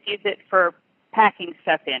would just use it for packing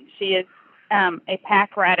stuff in. She is a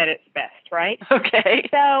pack rat at its best, right? Okay.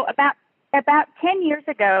 So about 10 years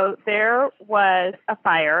ago, there was a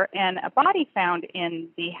fire and a body found in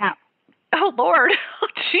the house. Oh, Lord. Oh,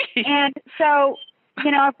 geez. And so,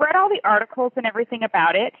 I've read all the articles and everything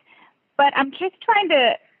about it, but I'm just trying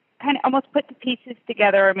to kind of almost put the pieces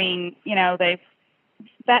together. I mean,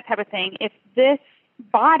 that type of thing. If this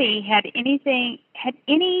body had any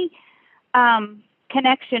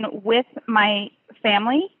connection with my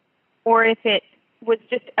family, or if it was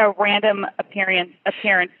just a random appearance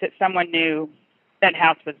that someone knew that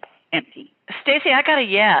house was empty. Stacy, I got a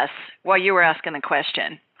yes while you were asking the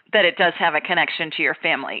question, that it does have a connection to your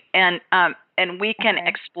family. And we can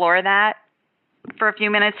explore that for a few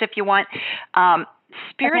minutes if you want.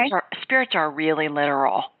 Spirits are really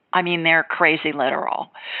literal. I mean, they're crazy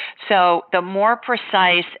literal. So the more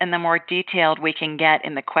precise and the more detailed we can get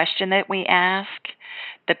in the question that we ask,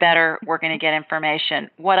 the better we're going to get information.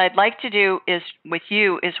 What I'd like to do is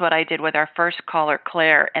what I did with our first caller,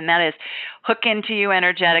 Claire, and that is hook into you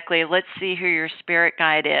energetically. Let's see who your spirit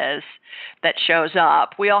guide is that shows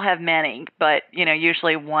up. We all have many, but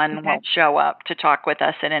usually one will show up to talk with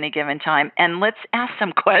us at any given time. And let's ask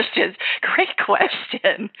some questions. Great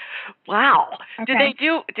question. Wow. Okay.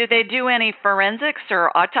 Did they do any forensics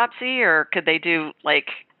or autopsy, or could they do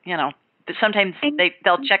sometimes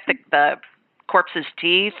they'll check the corpse's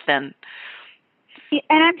teeth and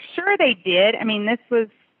I'm sure they did. I mean, this was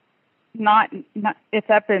not it's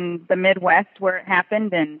up in the Midwest where it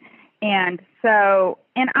happened, and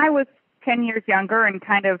I was 10 years younger and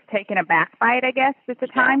kind of taken aback by it, I guess, at the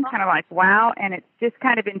time, kind of like, wow, and it's just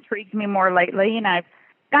kind of intrigued me more lately, and I've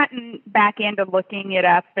gotten back into looking it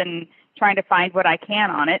up and trying to find what I can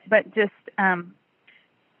on it, but just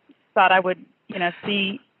thought I would,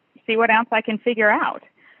 see what else I can figure out.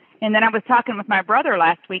 And then I was talking with my brother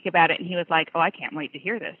last week about it, and he was like, "Oh, I can't wait to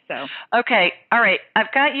hear this." So okay, all right,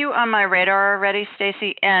 I've got you on my radar already,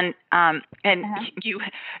 Stacy, and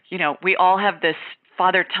we all have this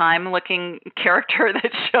Father Time looking character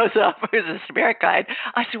that shows up who's a spirit guide.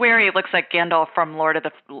 I swear he looks like Gandalf from Lord of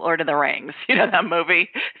the Rings. That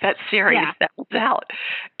movie, that series that was out,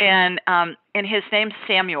 and his name's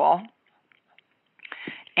Samuel,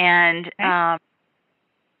 and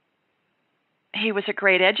he was a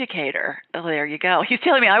great educator. Oh, there you go. He's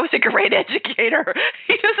telling me I was a great educator.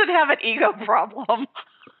 He doesn't have an ego problem.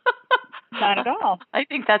 Not at all. I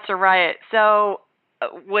think that's a riot. So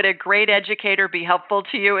would a great educator be helpful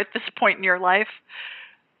to you at this point in your life?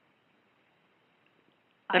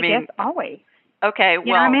 I guess always. Okay,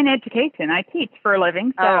 well. I'm in education. I teach for a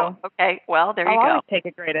living. So oh, okay. Well, there you go. I'll always take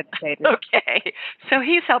a great educator. Okay. So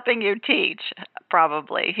he's helping you teach,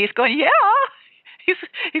 probably. He's going, yeah.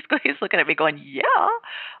 He's looking at me going, yeah.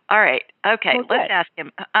 All right. Okay. Well, let's ask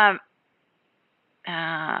him.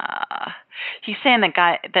 He's saying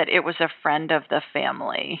that it was a friend of the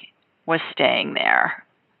family was staying there,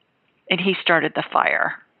 and he started the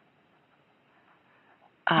fire.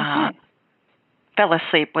 Fell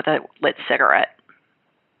asleep with a lit cigarette.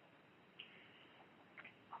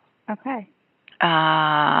 Okay.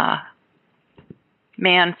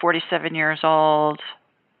 Man, 47 years old.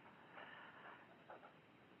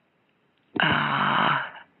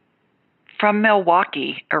 From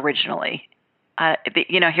Milwaukee originally.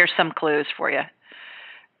 Here's some clues for you.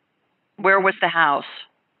 Where was the house?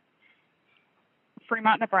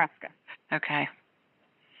 Fremont, Nebraska. Okay.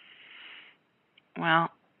 Well,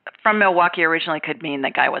 from Milwaukee originally could mean the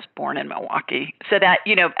guy was born in Milwaukee. So that,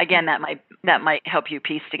 again, that might help you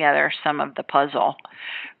piece together some of the puzzle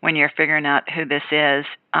when you're figuring out who this is.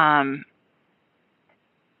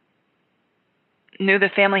 Knew the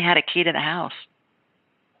family had a key to the house.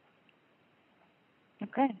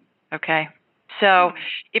 Okay. So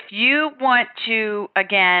if you want to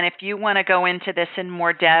go into this in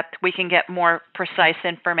more depth, we can get more precise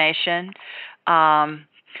information.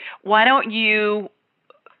 Why don't you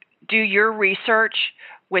do your research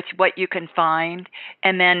with what you can find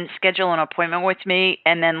and then schedule an appointment with me,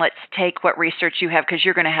 and then let's take what research you have, because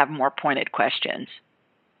you're going to have more pointed questions.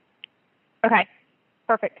 Okay.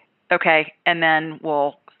 Perfect. Okay, and then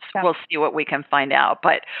we'll see what we can find out.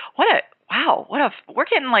 But we're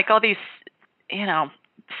getting like all these,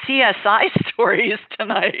 CSI stories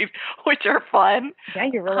tonight, which are fun. Yeah,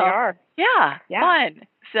 you really are. Yeah, fun.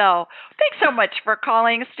 So thanks so much for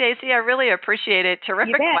calling, Stacy. I really appreciate it.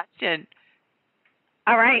 Terrific question.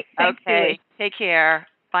 All right. Thanks, okay. Julie. Take care.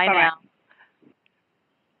 Bye now.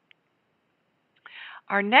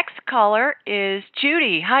 Our next caller is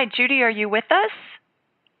Judy. Hi, Judy. Are you with us?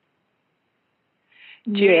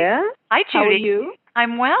 Yeah. Hi, Judy. How are you?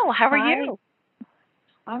 I'm well. How are Hi. you?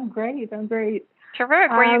 I'm great. Terrific.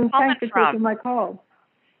 Where are you calling Thanks for from? taking my call.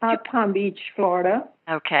 Palm Beach, Florida.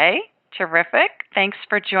 Okay, terrific. Thanks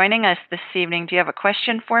for joining us this evening. Do you have a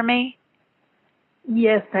question for me?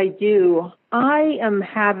 Yes, I do. I am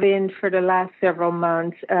having, for the last several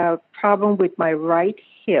months, a problem with my right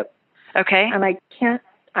hip, Okay. and I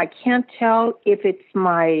can't tell if it's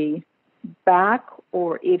my back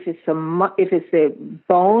or if it's a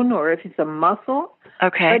bone or if it's a muscle.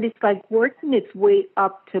 Okay. But it's like working its way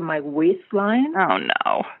up to my waistline. Oh,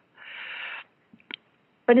 no.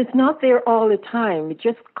 But it's not there all the time. It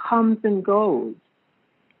just comes and goes.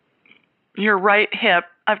 Your right hip.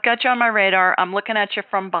 I've got you on my radar. I'm looking at you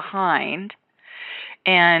from behind,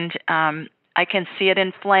 and I can see it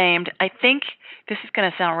inflamed. I think this is going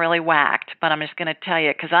to sound really whacked, but I'm just going to tell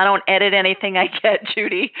you because I don't edit anything I get,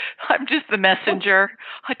 Judy. I'm just the messenger.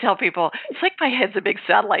 I tell people it's like my head's a big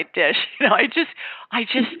satellite dish. I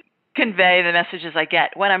just convey the messages I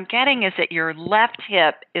get. What I'm getting is that your left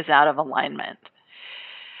hip is out of alignment.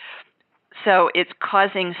 So it's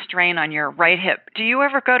causing strain on your right hip. Do you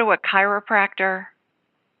ever go to a chiropractor?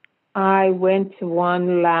 I went to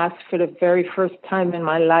one for the very first time in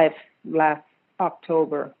my life last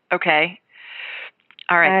October. Okay.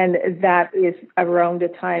 All right. And that is around the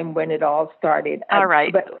time when it all started. All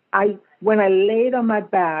right. But when I laid on my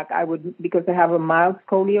back, because I have a mild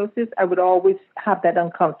scoliosis, I would always have that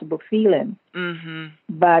uncomfortable feeling. Mm-hmm.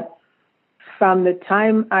 But from the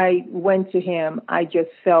time I went to him, I just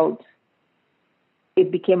felt it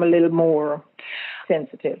became a little more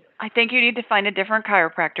sensitive. I think you need to find a different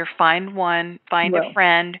chiropractor. Find a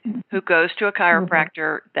friend who goes to a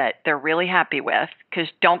chiropractor that they're really happy with. Because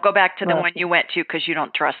don't go back to the one you went to because you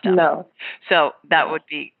don't trust them. No. So that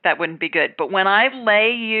wouldn't be good. But when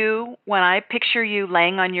I picture you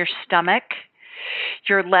laying on your stomach,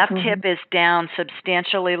 your left hip is down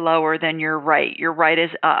substantially lower than your right. Your right is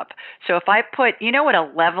up. So if I put, you know what a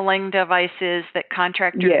leveling device is that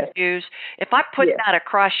contractors use? If I put that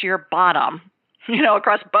across your bottom,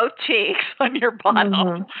 across both cheeks on your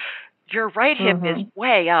bottom, your right hip is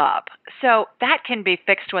way up. So that can be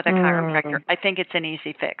fixed with a chiropractor. I think it's an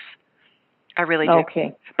easy fix. I really do.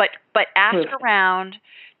 Okay. But ask around,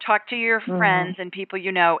 talk to your friends and people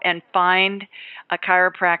you know, and find a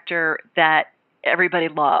chiropractor that everybody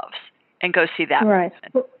loves and go see that. Right.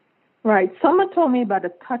 Right. Someone told me about a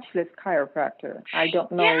touchless chiropractor. I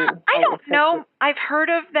don't know. Yeah, I don't know. I've heard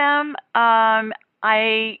of them.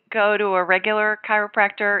 I go to a regular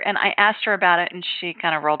chiropractor, and I asked her about it, and she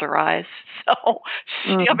kind of rolled her eyes. So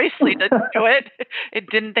she obviously didn't do it. It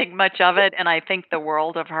didn't think much of it, and I think the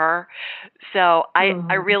world of her. So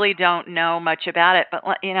I really don't know much about it. But,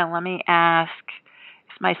 let me ask.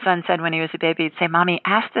 My son said when he was a baby, he'd say, "Mommy,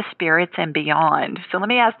 ask the spirits and beyond." So let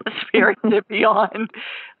me ask the spirits and beyond.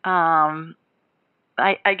 I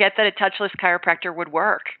get that a touchless chiropractor would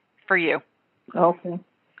work for you.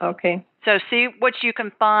 Okay. So see what you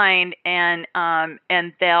can find, and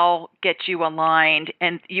they'll get you aligned.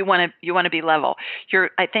 And you want to be level.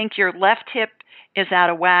 I think your left hip is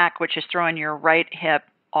out of whack, which is throwing your right hip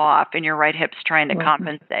off, and your right hip's trying to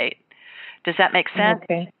compensate. Does that make sense?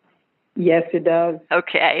 Okay. Yes, it does.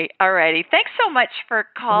 Okay. All righty. Thanks so much for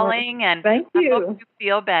calling, and thank you. I hope you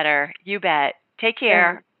feel better. You bet. Take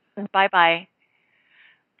care. Bye-bye.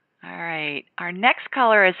 All right. Our next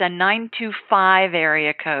caller is a 925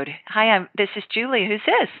 area code. Hi, this is Julie. Who's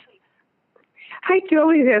this? Hi,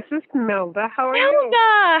 Julie. This is Melda. How are you?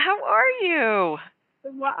 Melda, how are you?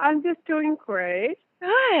 Well, I'm just doing great.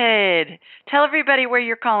 Good. Tell everybody where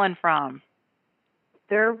you're calling from.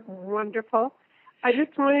 They're wonderful. I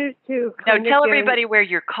just wanted to tell everybody where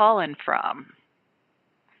you're calling from.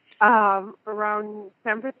 Around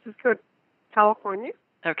San Francisco, California.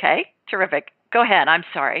 Okay, terrific. Go ahead. I'm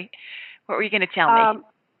sorry. What were you going to tell me?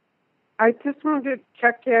 I just wanted to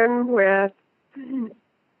check in with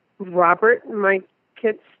Robert, my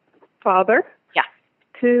kid's father. Yeah.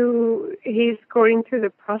 He's going through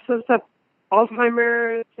the process of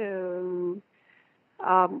Alzheimer's and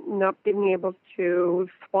not being able to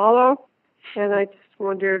swallow. And I just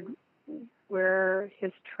wondered where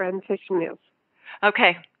his transition is.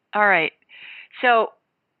 Okay. All right. So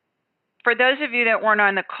for those of you that weren't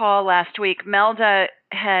on the call last week, Melda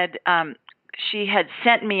had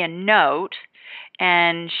sent me a note,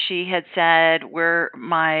 and she had said,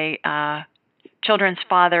 my children's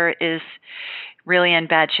father is really in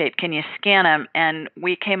bad shape. Can you scan him? And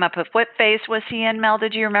we came up with, what phase was he in, Melda?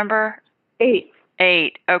 Do you remember? 8.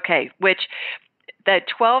 8. Okay. Which the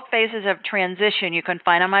 12 phases of transition you can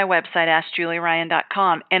find on my website,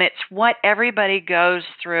 AskJulieRyan.com, and it's what everybody goes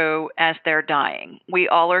through as they're dying. We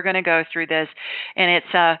all are going to go through this, and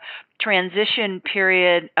it's a transition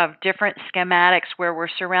period of different schematics where we're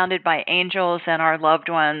surrounded by angels and our loved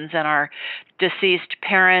ones and our deceased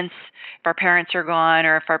parents. If our parents are gone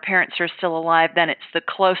or if our parents are still alive, then it's the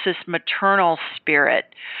closest maternal spirit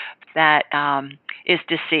that is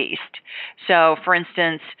deceased. So, for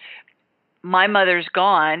instance, my mother's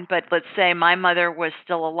gone, but let's say my mother was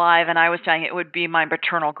still alive and I was dying, it would be my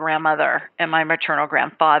maternal grandmother and my maternal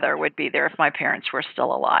grandfather would be there if my parents were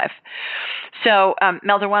still alive. So,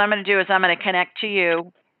 Melda, what I'm going to do is I'm going to connect to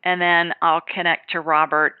you, and then I'll connect to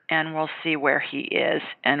Robert, and we'll see where he is,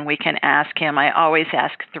 and we can ask him. I always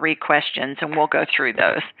ask 3 questions, and we'll go through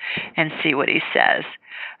those and see what he says.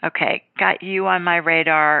 Okay, got you on my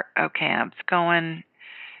radar. Okay, I'm going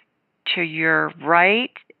to your right.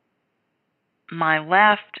 My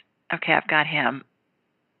left, okay, I've got him.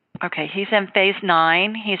 Okay, he's in phase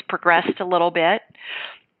 9. He's progressed a little bit.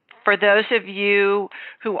 For those of you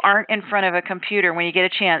who aren't in front of a computer, when you get a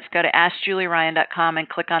chance, go to AskJulieRyan.com and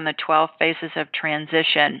click on the 12 phases of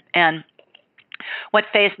transition. And what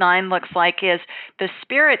phase 9 looks like is the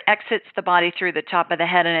spirit exits the body through the top of the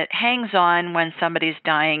head, and it hangs on when somebody's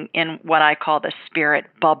dying in what I call the spirit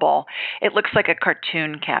bubble. It looks like a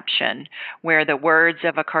cartoon caption where the words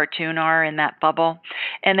of a cartoon are in that bubble.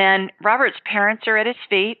 And then Robert's parents are at his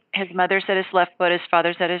feet. His mother's at his left foot. His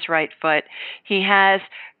father's at his right foot. He has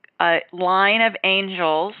a line of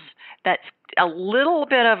angels that's a little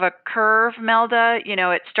bit of a curve, Melda. You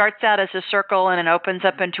know, it starts out as a circle and it opens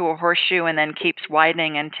up into a horseshoe and then keeps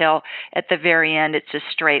widening until at the very end it's a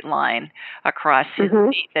straight line across his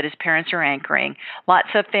feet that his parents are anchoring. Lots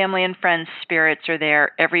of family and friends spirits are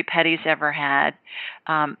there. Every pet he's ever had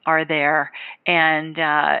are there. And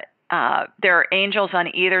there are angels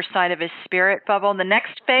on either side of his spirit bubble. The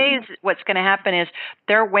next phase, what's going to happen is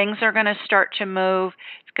their wings are going to start to move.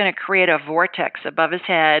 It's going to create a vortex above his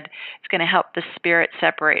head. It's going to help the spirit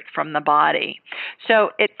separate from the body.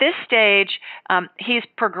 So at this stage, he's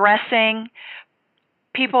progressing.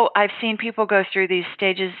 I've seen people go through these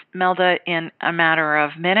stages, Melda, in a matter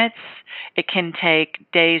of minutes. It can take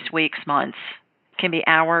days, weeks, months. It can be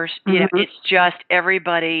hours. You know, it's just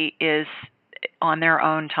everybody is on their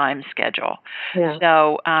own time schedule. Yeah.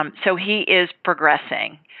 So he is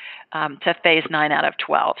progressing to phase 9 out of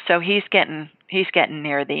 12. So he's getting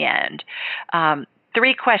near the end.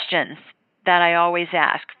 3 questions that I always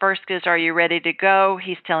ask. First is, are you ready to go?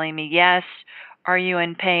 He's telling me yes. Are you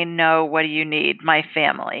in pain? No. What do you need? My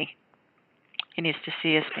family. He needs to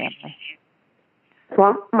see his family.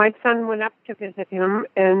 Well, my son went up to visit him,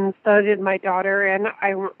 and so did my daughter, and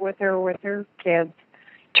I went with her kids.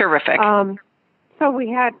 Terrific. So we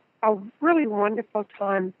had a really wonderful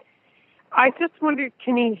time. I just wondered,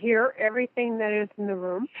 can he hear everything that is in the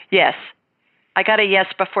room? Yes. I got a yes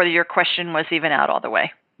before your question was even out all the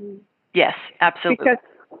way. Yes, absolutely.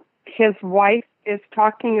 Because his wife is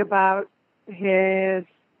talking about his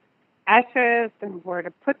ashes and where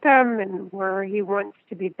to put them and where he wants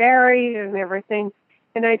to be buried and everything.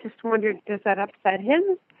 And I just wondered, does that upset him?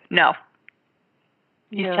 No.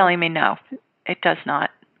 He's telling me no. It does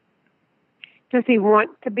not. Does he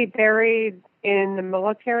want to be buried in the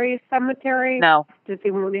military cemetery? No. Does he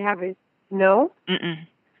want to have his... No? Mm-mm.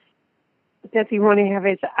 Does he want to have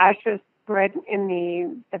his ashes spread in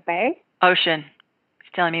the bay? Ocean.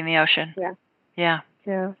 He's telling me in the ocean. Yeah. Yeah.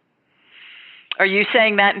 Yeah. Are you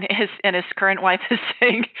saying that and his current wife is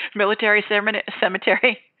saying military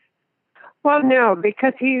cemetery? Well, no,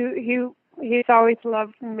 because he's always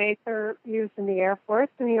loved Mather. He was in the Air Force,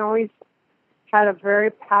 and he always had a very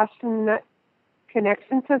passionate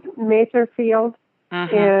connection to Mather Field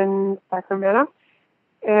in Sacramento.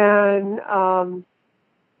 And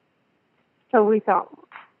so we thought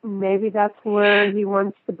maybe that's where he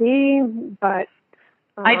wants to be, but...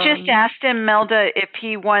 I just asked him, Melda, if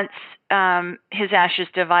he wants his ashes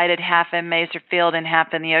divided half in Mather Field and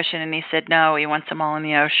half in the ocean, and he said no, he wants them all in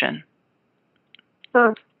the ocean.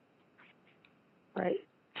 Huh. Right.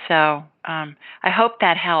 So I hope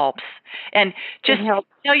that helps. And just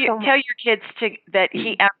tell your kids that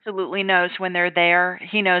he absolutely knows when they're there.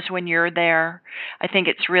 He knows when you're there. I think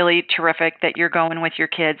it's really terrific that you're going with your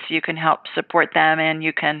kids. You can help support them, and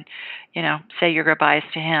you can, say your goodbyes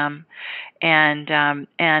to him, and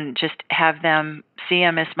just have them see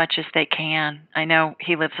him as much as they can. I know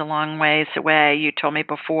he lives a long ways away. You told me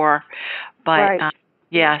before, but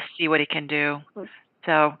see what he can do.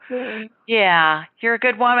 So, yeah, you're a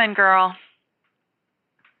good woman, girl.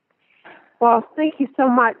 Well, thank you so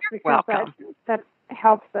much, because welcome. that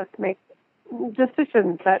helps us make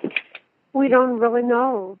decisions that we don't really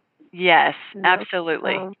know. Yes,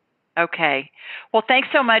 absolutely. Okay. Well, thanks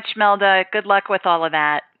so much, Melda. Good luck with all of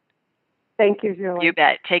that. Thank you, Julie. You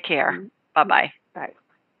bet. Take care. Bye-bye. Bye.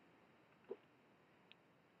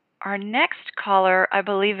 Our next caller, I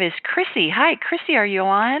believe, is Chrissy. Hi, Chrissy, are you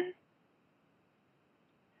on?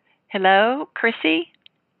 Hello, Chrissy?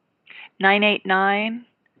 989.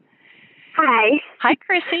 Hi. Hi,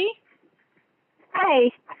 Chrissy.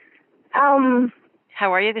 Hi.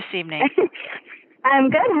 How are you this evening? I'm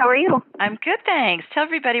good. How are you? I'm good, thanks. Tell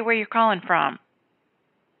everybody where you're calling from.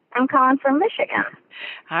 I'm calling from Michigan.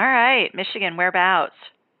 All right, Michigan. Whereabouts?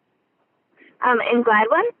 In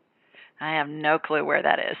Gladwin. I have no clue where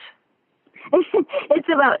that is. It's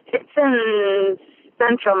in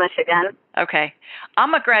central Michigan. Okay.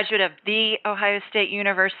 I'm a graduate of the Ohio State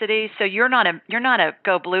University, so you're not a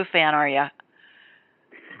Go Blue fan, are you?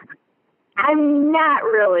 I'm not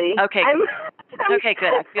really. Okay. Okay,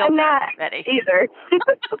 good. I feel I'm not ready. Either.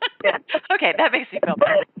 Yeah. Okay, that makes me feel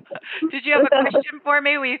better. Did you have a question for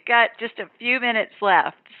me? We've got just a few minutes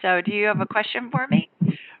left. So do you have a question for me?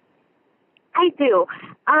 I do.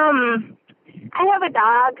 I have a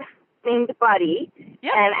dog named Buddy.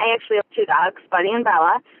 Yep. And I actually have two dogs, Buddy and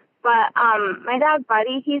Bella. But my dog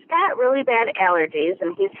Buddy, he's got really bad allergies,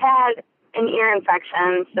 and he's had an ear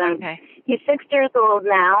infection since he's 6 years old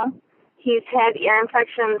now. He's had ear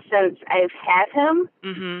infections since I've had him,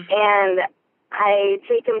 and I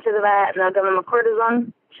take him to the vet, and I'll give him a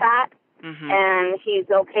cortisone shot, and he's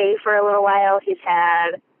okay for a little while. He's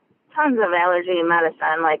had tons of allergy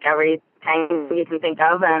medicine, like every time you can think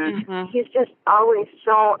of, and he's just always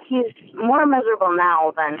he's more miserable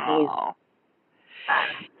now than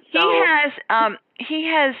He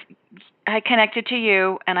has. I connected to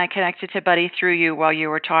you, and I connected to Buddy through you while you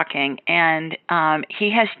were talking, and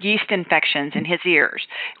he has yeast infections in his ears.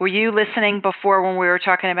 Were you listening before when we were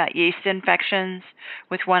talking about yeast infections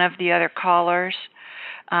with one of the other callers?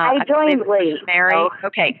 I joined late. Mary. Oh.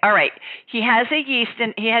 Okay. All right. He has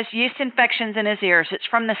yeast infections in his ears. It's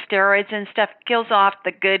from the steroids and stuff. It kills off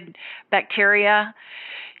the good bacteria,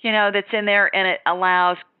 that's in there, and it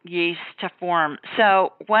allows yeast to form.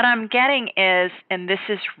 So what I'm getting is, and this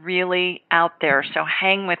is really out there, so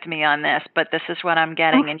hang with me on this, but this is what I'm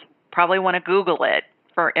getting, and you probably want to Google it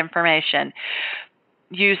for information.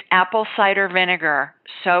 Use apple cider vinegar.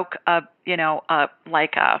 Soak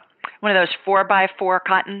like one of those 4x4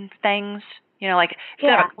 cotton things. Like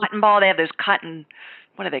instead of a cotton ball, they have those cotton.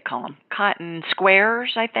 What do they call them? Cotton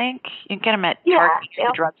squares, I think. You can get them at Target,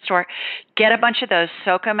 the drugstore. Get a bunch of those,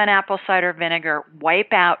 soak them in apple cider vinegar,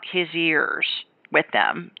 wipe out his ears with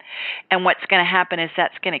them. And what's going to happen is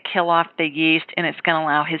that's going to kill off the yeast, and it's going to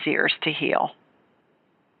allow his ears to heal.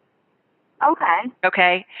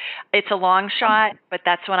 Okay. It's a long shot, but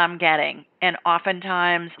that's what I'm getting. And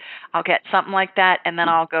oftentimes I'll get something like that, and then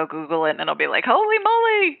I'll go Google it, and it'll be like, holy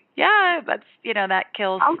moly. Yeah, that's, that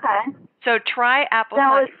kills. Okay. So try apple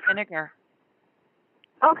cider vinegar.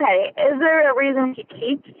 Okay. Is there a reason he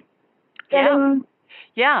keeps getting...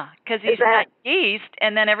 Yeah, because he's got yeast,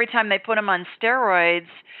 and then every time they put him on steroids,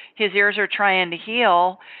 his ears are trying to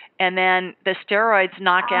heal, and then the steroids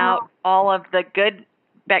knock out all of the good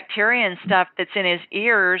bacteria and stuff that's in his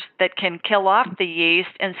ears that can kill off the yeast,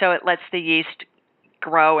 and so it lets the yeast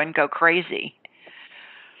grow and go crazy.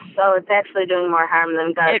 So it's actually doing more harm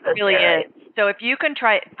than good. It really is. So if you can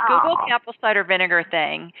try, Google the apple cider vinegar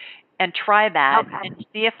thing and try that and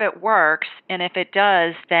see if it works, and if it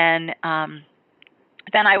does, then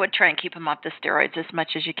I would try and keep him off the steroids as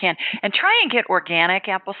much as you can. And try and get organic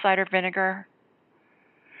apple cider vinegar.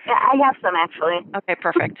 Yeah, I have some actually. Okay,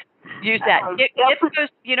 perfect. Use that. Get those,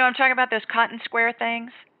 I'm talking about those cotton square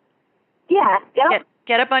things? Yeah. Yep.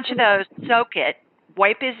 Get a bunch of those, soak it,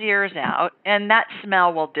 wipe his ears out, and that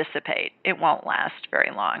smell will dissipate. It won't last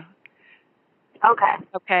very long.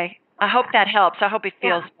 Okay. I hope that helps. I hope he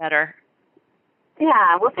feels better.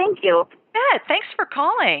 Yeah, well, thank you. Yeah, thanks for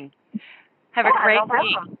calling. Have a great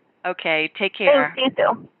week. Okay, take care. Thanks, you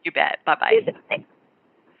too. You bet. Bye-bye. You too. Thanks.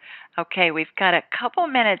 Okay, we've got a couple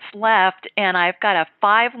minutes left, and I've got a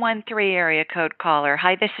 513 area code caller.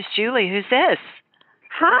 Hi, this is Julie. Who's this?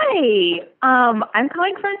 Hi. I'm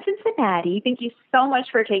calling from Cincinnati. Thank you so much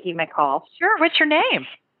for taking my call. Sure. What's your name?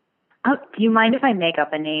 Do you mind if I make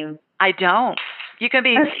up a name? I don't. You can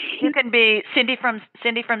be Cindy from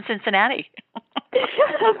Cincinnati.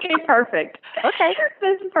 Okay, perfect. Okay.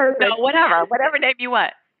 That's perfect. No, whatever name you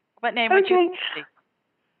want. What name would you be?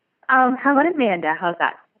 How about Amanda? How's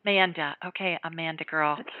that? Amanda. Okay, Amanda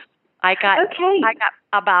girl. I got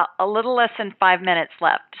about a little less than 5 minutes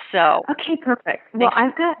left. So okay, perfect. Well,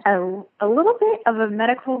 I've got a little bit of a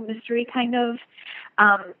medical mystery kind of.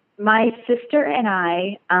 My sister and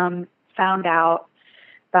I found out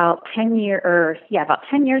about 10 years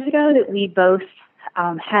ago that we both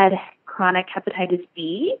had chronic hepatitis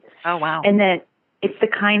B. Oh, wow. And that it's the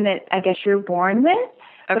kind that I guess you're born with,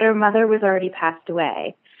 but her mother was already passed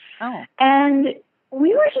away. Oh. And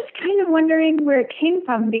we were just kind of wondering where it came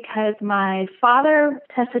from because my father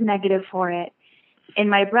tested negative for it and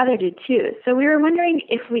my brother did too. So we were wondering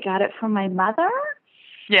if we got it from my mother.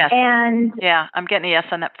 Yes. And yeah, I'm getting a yes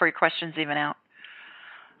on that before your questions even out.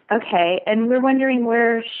 Okay. And we're wondering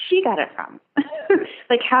where she got it from,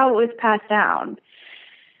 like how it was passed down.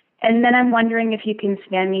 And then I'm wondering if you can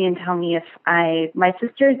scan me and tell me if my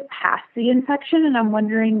sister's passed the infection, and I'm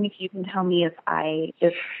wondering if you can tell me if I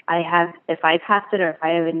passed it or if I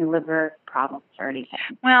have any liver problems or anything.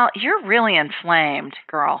 Well, you're really inflamed,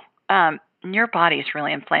 girl. Your body's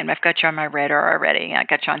really inflamed. I've got you on my radar already. I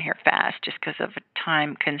got you on here fast just because of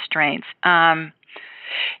time constraints.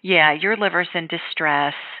 Yeah, your liver's in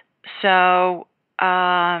distress. So,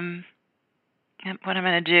 what I'm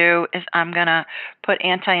going to do is I'm going to put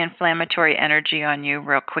anti-inflammatory energy on you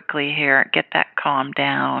real quickly here, get that calmed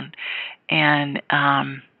down. And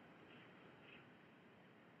I'm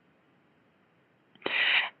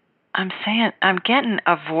getting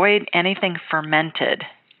avoid anything fermented.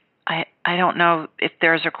 I don't know if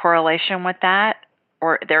there's a correlation with that,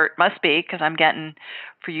 or there must be, because I'm getting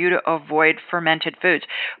for you to avoid fermented foods.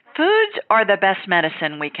 Foods are the best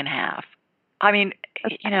medicine we can have. I mean,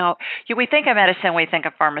 we think of medicine, we think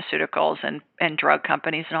of pharmaceuticals and drug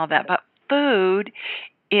companies and all that, but food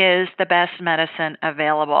is the best medicine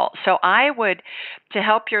available. So I would, to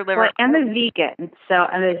help your liver. Well, I'm a vegan,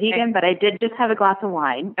 but I did just have a glass of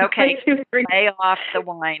wine. Okay, lay off the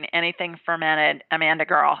wine, anything fermented. Amanda,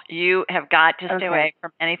 girl, you have got to stay away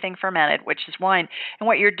from anything fermented, which is wine. And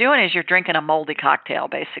what you're doing is you're drinking a moldy cocktail,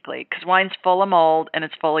 basically, because wine's full of mold and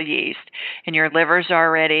it's full of yeast, and your liver's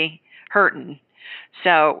already hurting.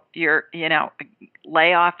 So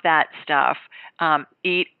lay off that stuff.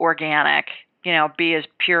 Eat organic. Be as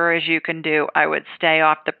pure as you can do. I would stay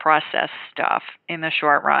off the processed stuff in the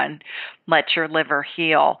short run. Let your liver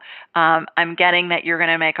heal. I'm getting that you're going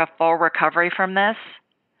to make a full recovery from this,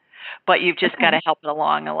 but you've just got to help it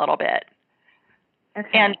along a little bit.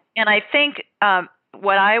 Okay. And I think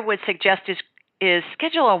what I would suggest is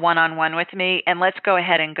schedule a one-on-one with me, and let's go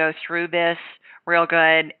ahead and go through this real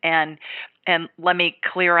good and let me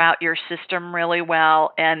clear out your system really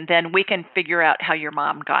well, and then we can figure out how your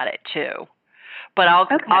mom got it too. But I'll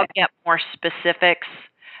get more specifics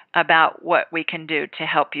about what we can do to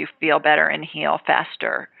help you feel better and heal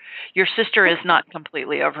faster. Your sister is not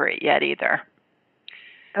completely over it yet either.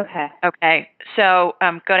 Okay. Okay. So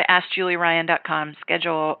go to AskJulieRyan.com,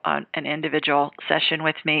 schedule an individual session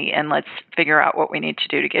with me, and let's figure out what we need to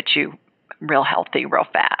do to get you real healthy real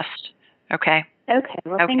fast. Okay? Okay.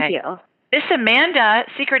 Well, thank you. This Amanda,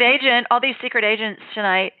 secret agent, all these secret agents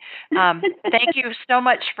tonight. Thank you so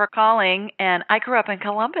much for calling. And I grew up in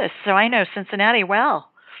Columbus, so I know Cincinnati well.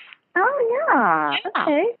 Oh, yeah.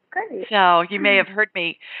 Okay, great. So you may have heard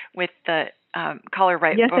me with the caller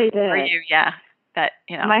right before I did. You. Yeah. That,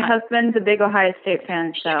 my husband's a big Ohio State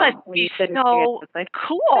fan, so he must be so cool.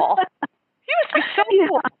 He must be so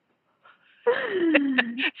cool.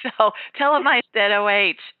 So tell him I said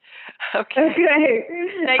OH. Okay.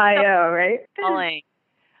 Right? Calling.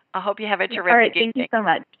 I hope you have a terrific All right, evening. Thank you so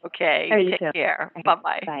much. Okay. Right, take care. Okay.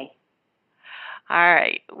 Bye-bye. Bye. All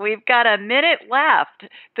right. We've got a minute left.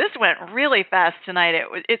 This went really fast tonight.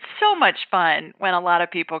 It's so much fun when a lot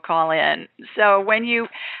of people call in. So when you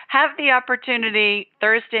have the opportunity,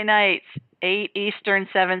 Thursday nights, 8 Eastern,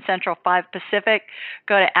 7 Central, 5 Pacific,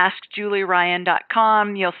 go to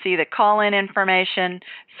AskJulieRyan.com. You'll see the call-in information.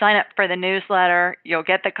 Sign up for the newsletter. You'll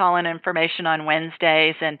get the call-in information on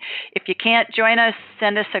Wednesdays. And if you can't join us,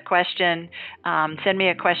 send us a question. Send me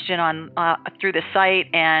a question on through the site,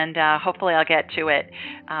 and hopefully I'll get to it.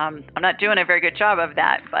 I'm not doing a very good job of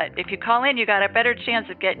that, but if you call in, you got a better chance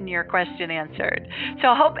of getting your question answered. So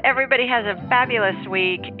I hope everybody has a fabulous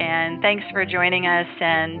week, and thanks for joining us,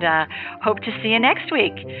 and hope to see you next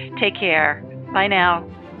week. Take care. Bye now.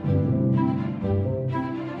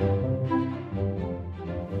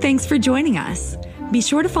 Thanks for joining us. Be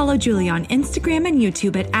sure to follow Julie on Instagram and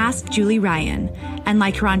YouTube at Ask Julie Ryan, and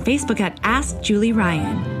like her on Facebook at Ask Julie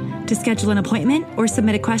Ryan. To schedule an appointment or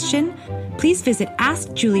submit a question, please visit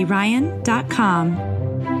AskJulieRyan.com.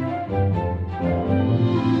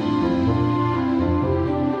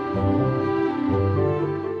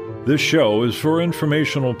 This show is for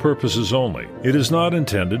informational purposes only. It is not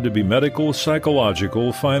intended to be medical,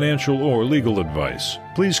 psychological, financial, or legal advice.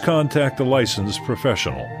 Please contact a licensed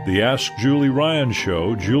professional. The Ask Julie Ryan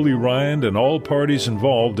Show, Julie Ryan and all parties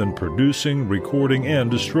involved in producing, recording, and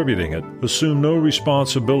distributing it assume no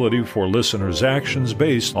responsibility for listeners' actions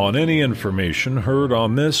based on any information heard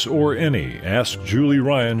on this or any Ask Julie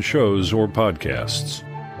Ryan shows or podcasts.